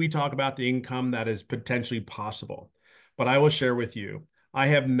 Yeah, we talk about the income that is potentially possible, but I will share with you, I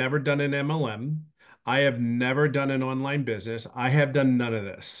have never done an MLM. I have never done an online business. I have done none of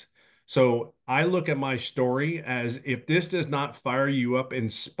this. So I look at my story as, if this does not fire you up,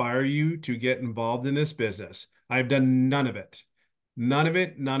 inspire you to get involved in this business, I've done none of it. None of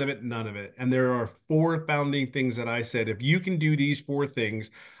it, none of it, none of it. And there are four founding things that I said, if you can do these four things,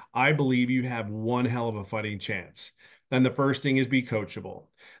 I believe you have one hell of a fighting chance. Then the first thing is be coachable.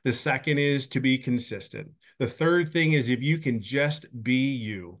 The second is to be consistent. The third thing is, if you can just be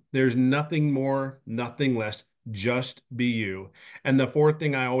you, there's nothing more, nothing less, just be you. And the fourth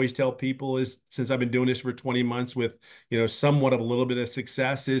thing I always tell people is, since I've been doing this for 20 months with, somewhat of a little bit of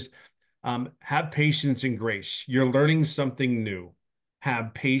success, is have patience and grace. You're learning something new.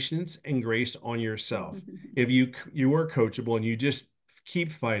 Have patience and grace on yourself. If you are coachable and you just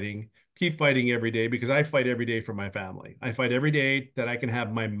keep fighting every day, because I fight every day for my family. I fight every day that I can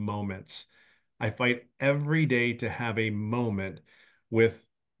have my moments. I fight every day to have a moment with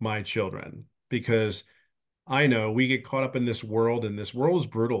my children because I know we get caught up in this world, and this world is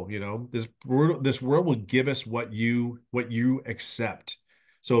brutal, you know. This world will give us what you accept.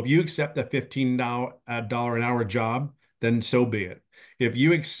 So if you accept a $15 an hour job, then so be it. If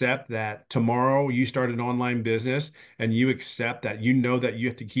you accept that tomorrow you start an online business and you accept that you know that you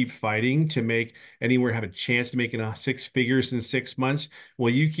have to keep fighting to make anywhere have a chance to make six figures in 6 months,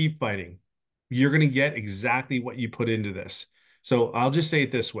 well, you keep fighting. You're going to get exactly what you put into this. So I'll just say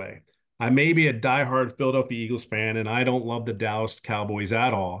it this way. I may be a diehard Philadelphia Eagles fan, and I don't love the Dallas Cowboys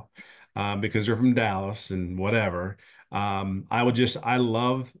at all because they're from Dallas and whatever. I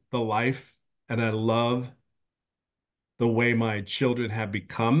love the life and I love the way my children have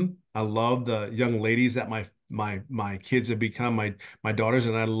become. I love the young ladies that my kids have become, my daughters,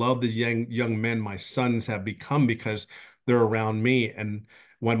 and I love the young men my sons have become because they're around me. And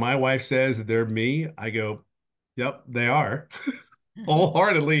when my wife says they're me, I go, "Yep, they are."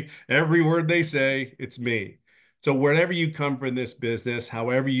 Wholeheartedly, every word they say, it's me. So wherever you come from this business,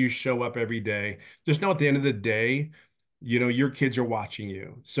 however you show up every day, just know at the end of the day, you know, your kids are watching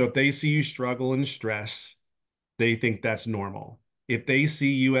you. So if they see you struggle and stress, they think that's normal. If they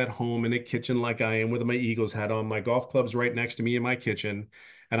see you at home in a kitchen like I am with my Eagles hat on, my golf club's right next to me in my kitchen,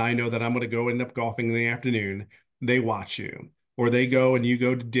 and I know that I'm going to go end up golfing in the afternoon, they watch you. Or they go and you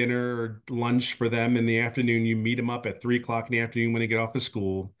go to dinner or lunch for them in the afternoon. You meet them up at 3 o'clock in the afternoon when they get off of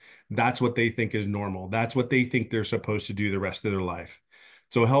school. That's what they think is normal. That's what they think they're supposed to do the rest of their life.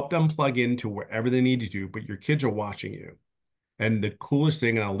 So help them plug into wherever they need to do, but your kids are watching you. And the coolest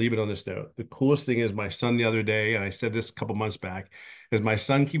thing, and I'll leave it on this note, the coolest thing is my son the other day, and I said this a couple months back, is my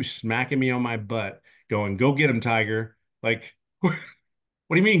son keeps smacking me on my butt, going, "Go get him, Tiger." Like, what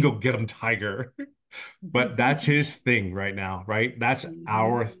do you mean, go get him, Tiger? But that's his thing right now, right? That's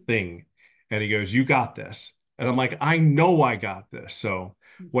our thing. And he goes, "You got this." And I'm like, "I know I got this." So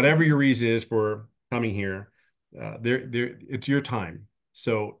whatever your reason is for coming here, it's your time.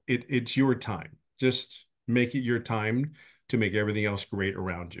 So it's your time. Just make it your time to make everything else great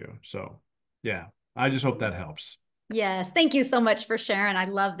around you. So yeah, I just hope that helps. Yes, thank you so much for sharing. I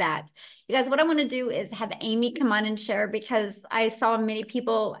love that. You guys, what I want to do is have Amy come on and share because I saw many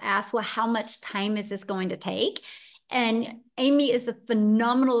people ask, well, how much time is this going to take? And Amy is a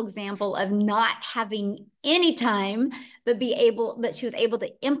phenomenal example of not having any time, but she was able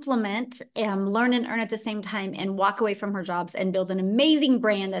to implement, learn and earn at the same time and walk away from her jobs and build an amazing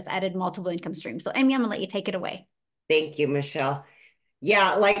brand that's added multiple income streams. So Amy, I'm gonna let you take it away. Thank you, Michelle.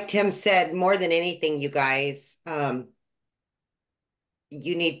 Yeah, like Tim said, more than anything, you guys, you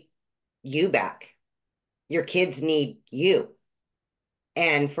need you back. Your kids need you.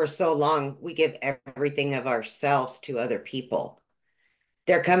 And for so long, we give everything of ourselves to other people.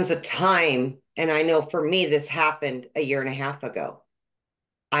 There comes a time, and I know for me, this happened a year and a half ago.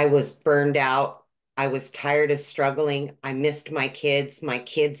 I was burned out. I was tired of struggling. I missed my kids. My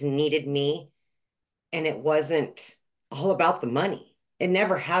kids needed me. And it wasn't all about the money. It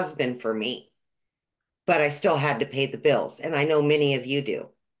never has been for me. But I still had to pay the bills. And I know many of you do,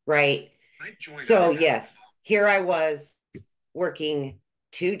 right? So, yes, here I was working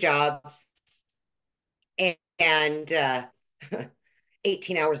 2 jobs and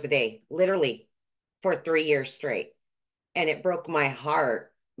 18 hours a day, literally for 3 years straight. And it broke my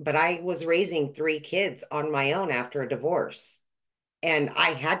heart. But I was raising 3 kids on my own after a divorce. And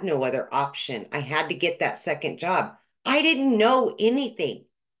I had no other option. I had to get that second job. I didn't know anything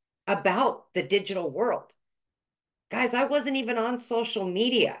about the digital world. Guys, I wasn't even on social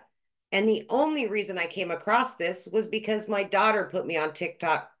media. And the only reason I came across this was because my daughter put me on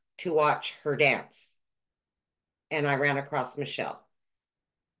TikTok to watch her dance. And I ran across Michelle.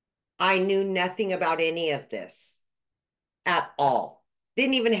 I knew nothing about any of this at all.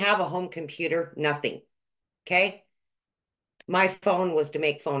 Didn't even have a home computer, nothing. Okay. My phone was to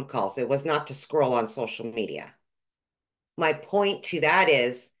make phone calls. It was not to scroll on social media. My point to that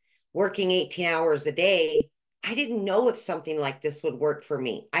is working 18 hours a day, I didn't know if something like this would work for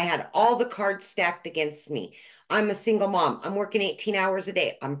me. I had all the cards stacked against me. I'm a single mom. I'm working 18 hours a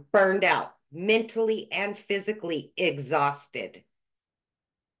day. I'm burned out, mentally and physically exhausted.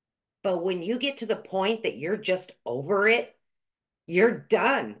 But when you get to the point that you're just over it, you're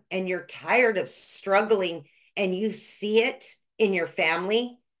done and you're tired of struggling and you see it in your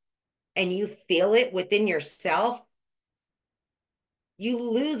family and you feel it within yourself, you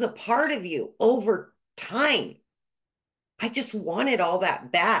lose a part of you over time. I just wanted all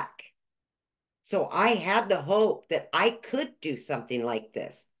that back. So I had the hope that I could do something like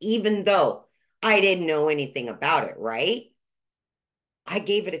this, even though I didn't know anything about it, right? I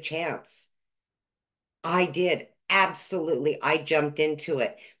gave it a chance. I did. Absolutely. I jumped into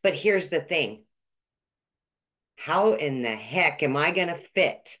it. But here's the thing. How in the heck am I going to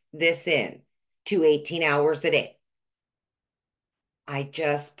fit this in to 18 hours a day? I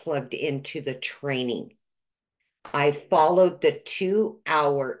just plugged into the training. I followed the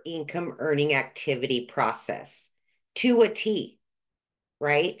 2-hour income earning activity process to a T,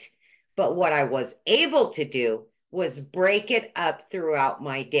 right? But what I was able to do was break it up throughout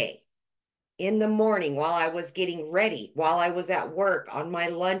my day. In the morning, while I was getting ready, while I was at work, on my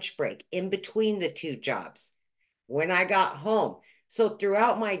lunch break, in between the two jobs, when I got home. So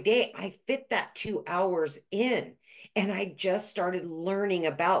throughout my day, I fit that 2 hours in. And I just started learning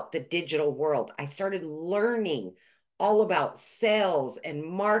about the digital world. I started learning all about sales and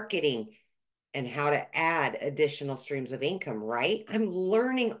marketing and how to add additional streams of income, right? I'm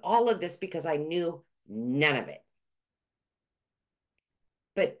learning all of this because I knew none of it.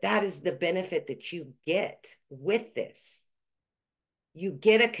 But that is the benefit that you get with this. You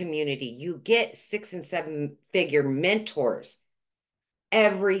get a community, you get 6 and 7 figure mentors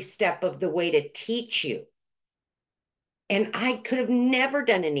every step of the way to teach you. And I could have never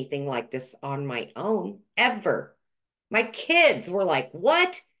done anything like this on my own, ever. My kids were like,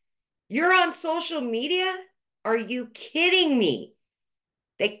 "What? You're on social media? Are you kidding me?"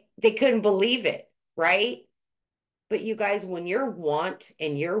 They couldn't believe it, right? But you guys, when your want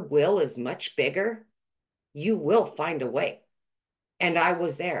and your will is much bigger, you will find a way. And I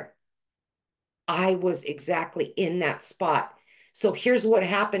was there. I was exactly in that spot. So here's what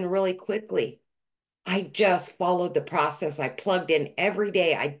happened really quickly. I just followed the process. I plugged in every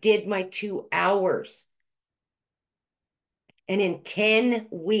day. I did my 2 hours. And in 10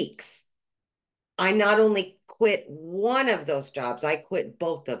 weeks, I not only quit one of those jobs, I quit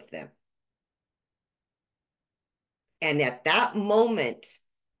both of them. And at that moment,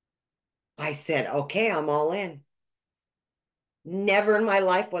 I said, okay, I'm all in. Never in my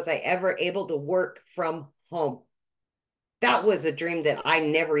life was I ever able to work from home. That was a dream that I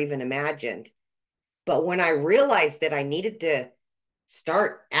never even imagined. But when I realized that I needed to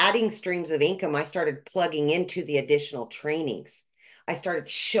start adding streams of income, I started plugging into the additional trainings. I started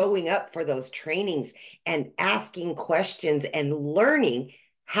showing up for those trainings and asking questions and learning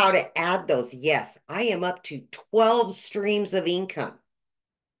how to add those. Yes, I am up to 12 streams of income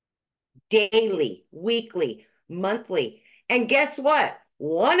daily, weekly, monthly. And guess what?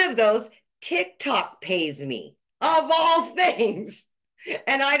 One of those, TikTok pays me, of all things.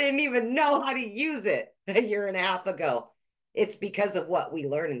 And I didn't even know how to use it a year and a half ago. It's because of what we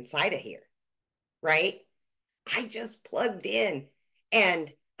learn inside of here, right? I just plugged in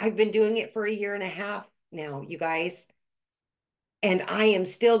and I've been doing it for a year and a half now, you guys. And I am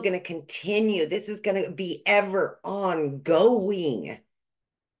still going to continue. This is going to be ever ongoing.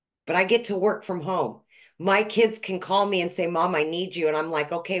 But I get to work from home. My kids can call me and say, "Mom, I need you." And I'm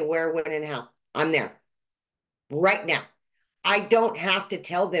like, "Okay, where, when, and how?" I'm there right now. I don't have to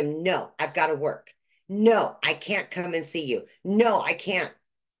tell them, "No, I've got to work. No, I can't come and see you. No, I can't."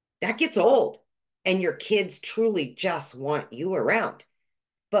 That gets old. And your kids truly just want you around.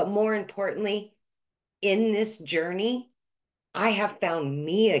 But more importantly, in this journey, I have found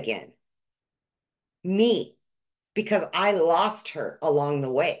me again. Me, because I lost her along the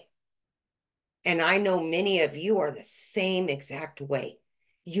way. And I know many of you are the same exact way.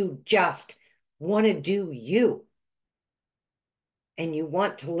 You just want to do you. And you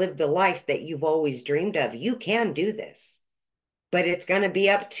want to live the life that you've always dreamed of. You can do this, but it's going to be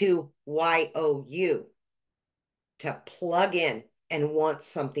up to YOU to plug in and want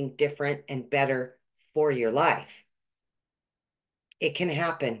something different and better for your life. It can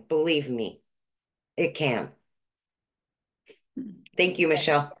happen. Believe me, it can. Thank you,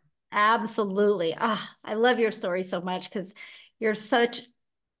 Michelle. Absolutely. I love your story so much because you're such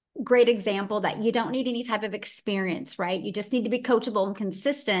a great example that you don't need any type of experience, right? You just need to be coachable and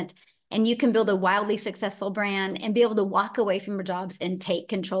consistent, and you can build a wildly successful brand and be able to walk away from your jobs and take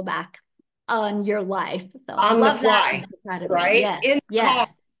control back on your life. So I On the love that. fly, I'm so proud of you. right? Yes, In the car,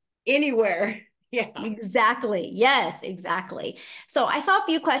 yes. anywhere. Yeah. Exactly. Yes, exactly. So I saw a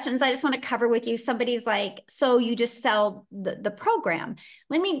few questions I just want to cover with you. Somebody's like, "So you just sell the program."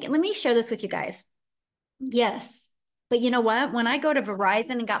 Let me share this with you guys. Yes. But you know what? When I go to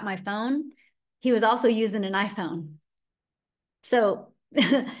Verizon and got my phone, he was also using an iPhone. So,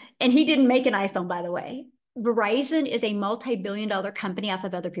 and he didn't make an iPhone, by the way. Verizon is a multi-billion-dollar company off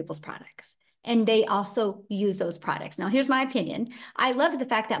of other people's products. And they also use those products. Now, here's my opinion. I love the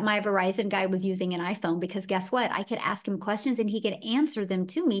fact that my Verizon guy was using an iPhone because guess what? I could ask him questions and he could answer them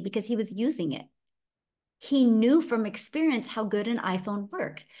to me because he was using it. He knew from experience how good an iPhone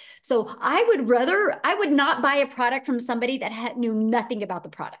worked. So I would not buy a product from somebody that knew nothing about the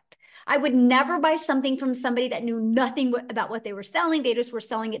product. I would never buy something from somebody that knew nothing about what they were selling. They just were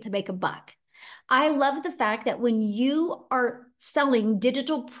selling it to make a buck. I love the fact that when you are selling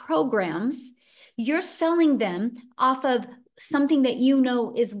digital programs, you're selling them off of something that you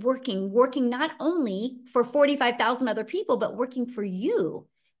know is working not only for 45,000 other people, but working for you.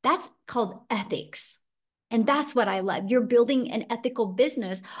 That's called ethics. And that's what I love. You're building an ethical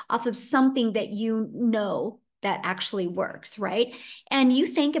business off of something that you know that actually works, right? And you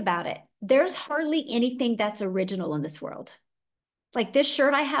think about it, there's hardly anything that's original in this world. Like this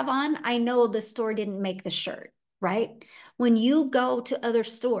shirt I have on, I know the store didn't make the shirt, right? When you go to other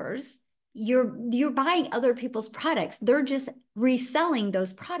stores, you're buying other people's products. They're just reselling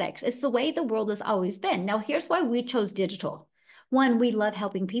those products. It's the way the world has always been. Now, here's why we chose digital. One, we love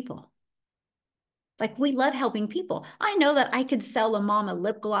helping people. Like we love helping people. I know that I could sell a mom a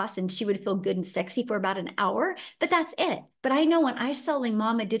lip gloss and she would feel good and sexy for about an hour, but that's it. But I know when I sell a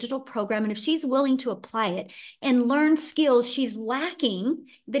mom a digital program, and if she's willing to apply it and learn skills she's lacking,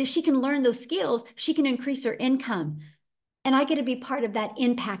 but if she can learn those skills, she can increase her income. And I get to be part of that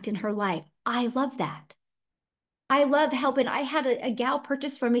impact in her life. I love that. I love helping. I had a gal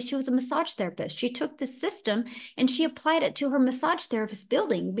purchase from me. She was a massage therapist. She took the system and she applied it to her massage therapist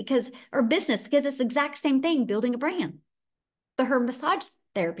building or business, because it's the exact same thing, building a brand for her massage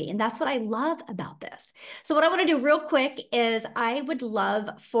therapy. And that's what I love about this. So what I want to do real quick is I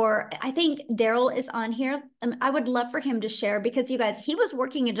think Daryl is on here. I would love for him to share, because you guys, he was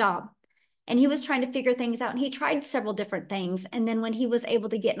working a job and he was trying to figure things out, and he tried several different things. And then when he was able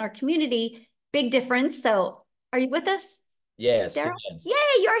to get in our community, big difference. So are you with us, Yes, Daryl? yes.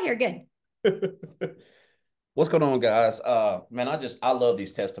 Yay, you're here. Good. What's going on, guys? Man, I love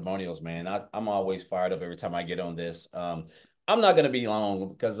these testimonials, man. I'm always fired up every time I get on this. I'm not gonna be long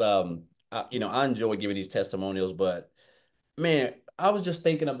because I enjoy giving these testimonials, but man, I was just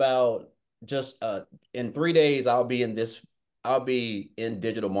thinking about just in 3 days I'll be in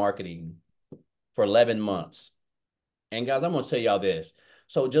digital marketing for 11 months. And guys, I'm gonna tell y'all this.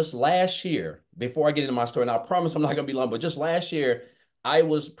 So just last year, before I get into my story, and I promise I'm not gonna be long, but just last year, I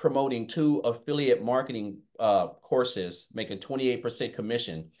was promoting 2 affiliate marketing courses, making 28%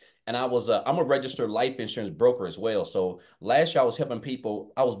 commission. And I'm a registered life insurance broker as well. So last year I was helping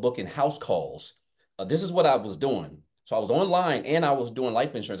people, I was booking house calls. This is what I was doing. So I was online and I was doing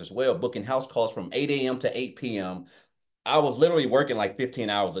life insurance as well, booking house calls from 8 a.m. to 8 p.m. I was literally working like 15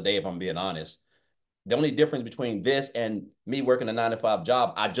 hours a day, if I'm being honest. The only difference between this and me working a 9 to 5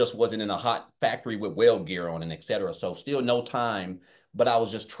 job, I just wasn't in a hot factory with weld gear on and etc. So still no time, but I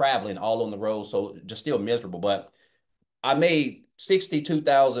was just traveling all on the road. So just still miserable. But I made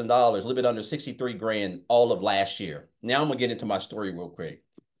 $62,000, a little bit under 63 grand all of last year. Now I'm gonna get into my story real quick.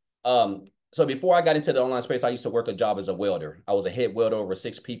 So before I got into the online space, I used to work a job as a welder. I was a head welder over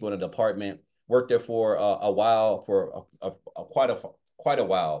 6 people in a department. Worked there for a while, for quite a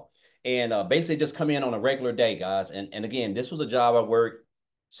while, and basically just come in on a regular day, guys. And again, this was a job I worked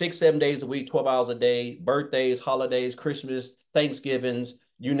 6, 7 days a week, 12 hours a day, birthdays, holidays, Christmas, Thanksgivings,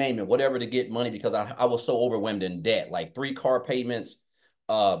 you name it, whatever to get money, because I was so overwhelmed in debt, like 3 car payments,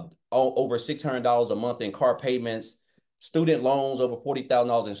 over $600 a month in car payments, student loans, over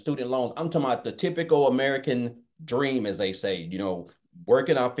 $40,000 in student loans. I'm talking about the typical American dream, as they say,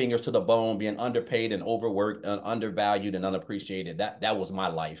 working our fingers to the bone, being underpaid and overworked, undervalued and unappreciated. That was my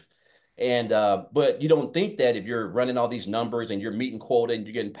life. And but you don't think that if you're running all these numbers and you're meeting quota and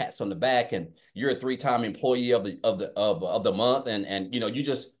you're getting pats on the back and you're a 3-time employee of the month, and you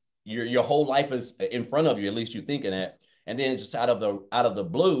just your whole life is in front of you, at least you're thinking that. And then just out of the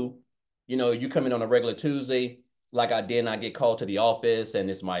blue, you come in on a regular Tuesday, like I did, and I get called to the office, and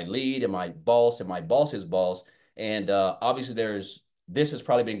it's my lead and my boss and my boss's boss. And obviously this has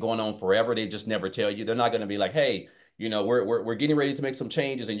probably been going on forever. They just never tell you. They're not going to be like, hey, we're getting ready to make some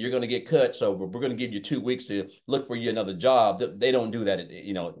changes and you're going to get cut. So we're going to give you 2 weeks to look for you another job. They don't do that.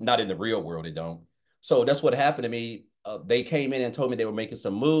 Not in the real world. They don't. So that's what happened to me. They came in and told me they were making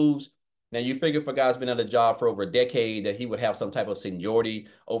some moves. Now you figure if a guy's been at a job for over a decade that he would have some type of seniority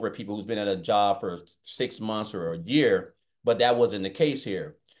over people who's been at a job for 6 months or a year, but that wasn't the case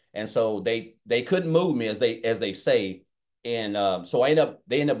here. And so they couldn't move me, as they say. And so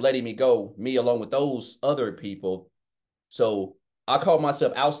they end up letting me go, me along with those other people. So I called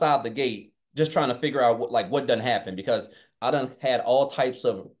myself outside the gate, just trying to figure out what done happened, because I done had all types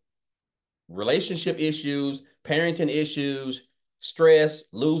of relationship issues, parenting issues, stress,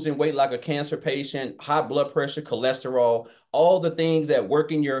 losing weight like a cancer patient, high blood pressure, cholesterol, all the things that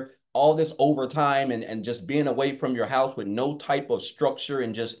work in your all this overtime and just being away from your house with no type of structure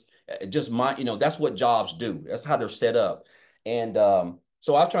and just my, that's what jobs do. That's how they're set up. And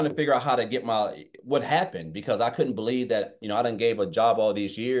so I was trying to figure out how to get what happened, because I couldn't believe that, I done gave a job all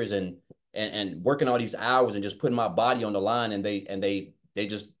these years and working all these hours and just putting my body on the line, and they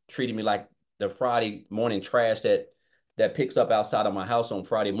just treated me like the Friday morning trash that picks up outside of my house on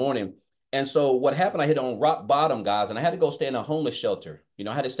Friday morning. And so what happened, I hit on rock bottom, guys, and I had to go stay in a homeless shelter.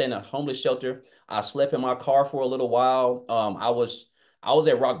 I had to stay in a homeless shelter. I slept in my car for a little while. I was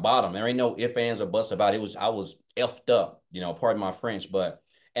at rock bottom. There ain't no ifs, ands, or buts about it. I was effed up, pardon my French.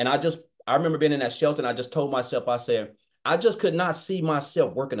 And I remember being in that shelter, and I just told myself, I said, I just could not see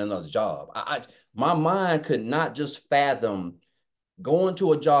myself working another job. My mind could not just fathom going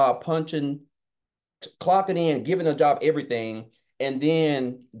to a job, punching, clocking in, giving a job everything, and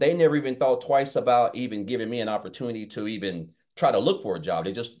then they never even thought twice about even giving me an opportunity to even try to look for a job.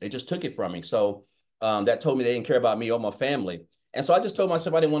 They just took it from me. So that told me they didn't care about me or my family. And so I just told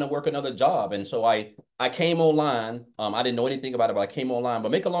myself I didn't want to work another job. And so I came online. I didn't know anything about it, but I came online.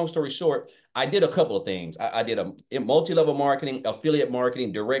 But make a long story short, I did a couple of things. I did a multi-level marketing, affiliate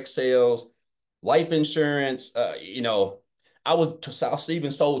marketing, direct sales, life insurance. I was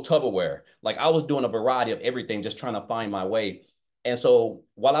even sold Tupperware. Like, I was doing a variety of everything, just trying to find my way. And so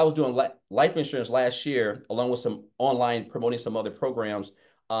while I was doing life insurance last year, along with some online promoting some other programs,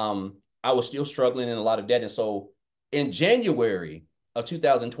 I was still struggling in a lot of debt. And so in January of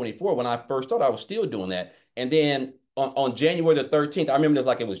 2024, when I first started, I was still doing that. And then on January the 13th, I remember this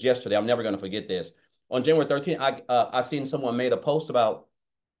like it was yesterday. I'm never going to forget this. On January 13th, I seen someone made a post about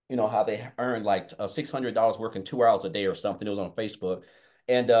how they earned like $600 working 2 hours a day or something. It was on Facebook.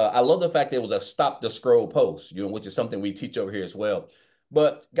 And I love the fact that it was a stop the scroll post, which is something we teach over here as well.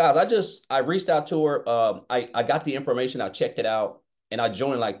 But guys, I reached out to her. I got the information. I checked it out, and I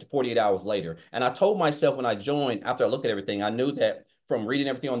joined like 48 hours later. And I told myself when I joined, after I looked at everything, I knew that from reading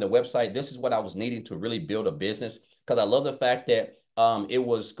everything on the website, this is what I was needing to really build a business. Because I love the fact that it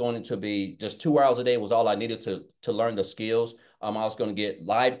was going to be just 2 hours a day was all I needed to learn the skills. I was going to get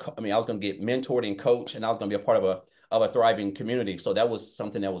I was going to get mentored and coached, and I was going to be a part of a thriving community. So that was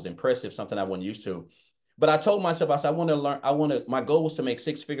something that was impressive, something I wasn't used to. But I told myself, I said, I want to learn. My goal was to make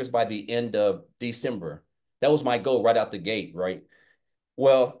six figures by the end of December. That was my goal right out the gate, right?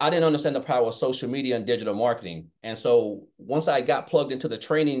 Well, I didn't understand the power of social media and digital marketing. And so once I got plugged into the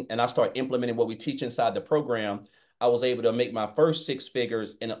training and I started implementing what we teach inside the program, I was able to make my first six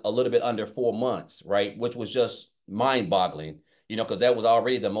figures in a little bit under 4 months, right? Which was just mind boggling, because that was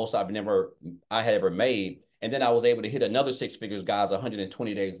already the most I had ever made. And then I was able to hit another six figures, guys,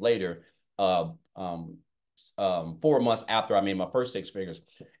 120 days later, uh, um, 4 months after I made my first six figures.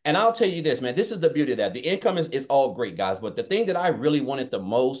 And I'll tell you this, man, this is the beauty of that. The income is all great, guys. But the thing that I really wanted the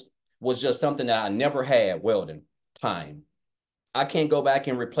most was just something that I never had, Weldon, time. I can't go back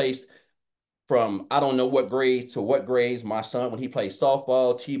and replace from I don't know what grades to what grades. My son, when he played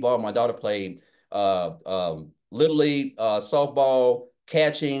softball, t-ball, my daughter played little league, softball,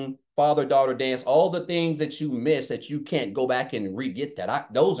 catching, father-daughter dance, all the things that you miss that you can't go back and re-get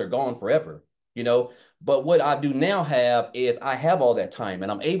that. Those are gone forever, you know. But what I do now have is I have all that time,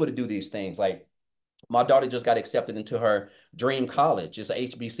 and I'm able to do these things. Like, my daughter just got accepted into her dream college. It's a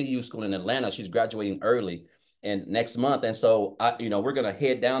HBCU school in Atlanta. She's graduating early and next month. And so we're gonna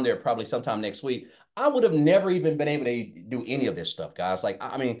head down there probably sometime next week. I would have never even been able to do any of this stuff, guys. Like,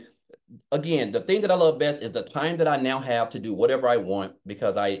 I mean, again, the thing that I love best is the time that I now have to do whatever I want,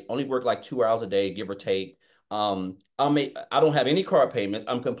 because I only work like 2 hours a day, give or take. I don't have any car payments.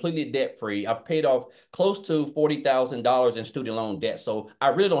 I'm completely debt free. I've paid off close to $40,000 in student loan debt, so I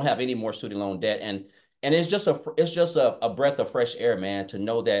really don't have any more student loan debt. And it's just a breath of fresh air, man, to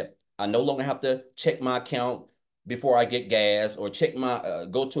know that I no longer have to check my account before I get gas, or check my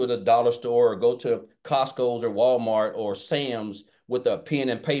go to the dollar store, or go to Costco's or Walmart or Sam's with a pen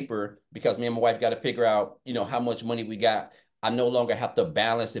and paper, because me and my wife got to figure out, how much money we got. I no longer have to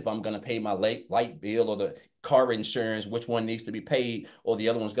balance if I'm going to pay my light bill or the car insurance, which one needs to be paid, or the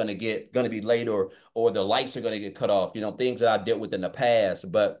other one's going to be late, or the lights are going to get cut off. Things that I dealt with in the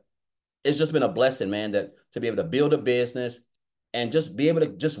past. But it's just been a blessing, man, that to be able to build a business and just be able to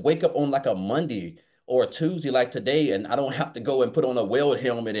just wake up on like a Monday or a Tuesday like today, and I don't have to go and put on a weld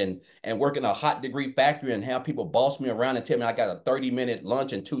helmet and work in a hot degree factory and have people boss me around and tell me I got a 30-minute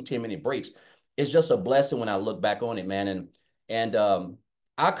lunch and two 10-minute breaks. It's just a blessing when I look back on it, man. And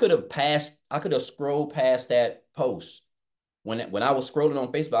I could have scrolled past that post when I was scrolling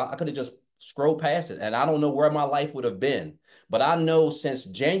on Facebook. I could have just scrolled past it, and I don't know where my life would have been. But I know since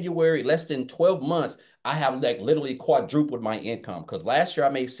January, less than 12 months, I have like literally quadrupled my income because last year I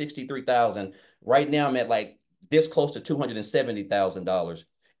made 63,000. Right now I'm at like this close to $270,000.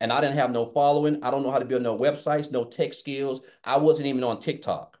 And I didn't have no following. I don't know how to build no websites, no tech skills. I wasn't even on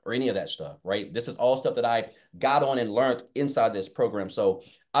TikTok or any of that stuff, right? This is all stuff that I got on and learned inside this program. So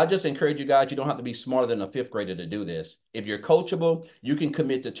I just encourage you guys, you don't have to be smarter than a fifth grader to do this. If you're coachable, you can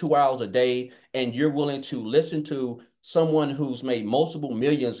commit to 2 hours a day and you're willing to listen to someone who's made multiple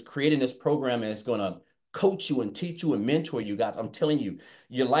millions creating this program and it's going to coach you and teach you and mentor you guys. I'm telling you,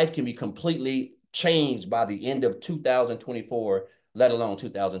 your life can be completely changed by the end of 2024, let alone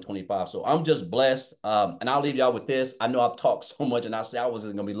 2025. So I'm just blessed. And I'll leave y'all with this. I know I've talked so much and I said I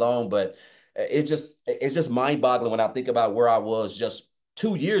wasn't going to be long, but it's just mind boggling when I think about where I was just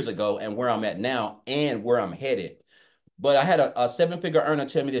 2 years ago and where I'm at now and where I'm headed. But I had a seven-figure earner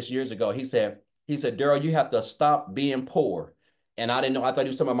tell me this years ago. He said, Daryl, you have to stop being poor. And I didn't know, I thought he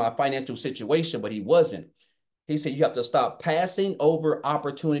was talking about my financial situation, but he wasn't. He said, you have to stop passing over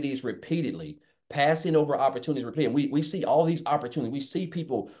opportunities repeatedly. Passing over opportunities repeatedly. We see all these opportunities. We see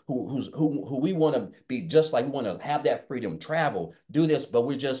people who we want to be just like, we want to have that freedom, travel, do this, but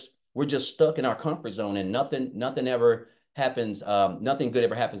we're just stuck in our comfort zone and nothing ever happens. Nothing good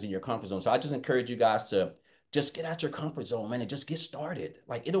ever happens in your comfort zone. So I just encourage you guys to just get out your comfort zone, man, and just get started.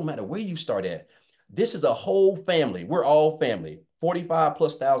 Like it don't matter where you start at. This is a whole family. We're all family. 45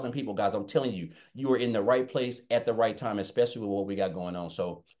 plus thousand people, guys. I'm telling you, you are in the right place at the right time, especially with what we got going on.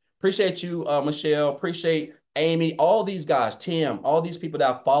 So appreciate you, Michelle. Appreciate Amy, all these guys, Tim, all these people that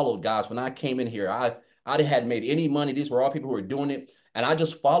I followed, guys. When I came in here, I hadn't made any money. These were all people who were doing it. And I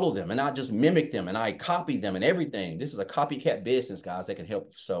just followed them and I just mimicked them and I copied them and everything. This is a copycat business, guys, that can help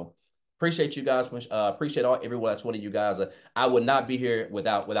you. So appreciate you guys. Appreciate everyone that's one of you guys. I would not be here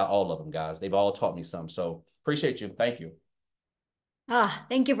without all of them, guys. They've all taught me some. So appreciate you. Thank you. Ah,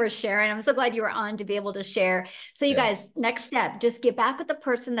 thank you for sharing. I'm so glad you were on to be able to share. So you Yeah. guys, next step, just get back with the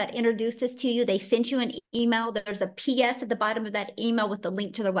person that introduced this to you. They sent you an email. There's a PS at the bottom of that email with the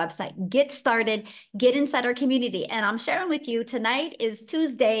link to their website. Get started, get inside our community. And I'm sharing with you, tonight is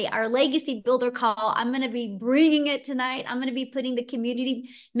Tuesday, our Legacy Builder call. I'm going to be bringing it tonight. I'm going to be putting the community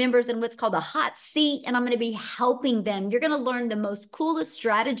members in what's called a hot seat, and I'm going to be helping them. You're going to learn the most coolest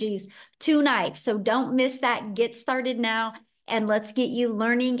strategies tonight. So don't miss that. Get started now. And let's get you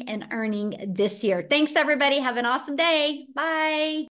learning and earning this year. Thanks, everybody. Have an awesome day. Bye.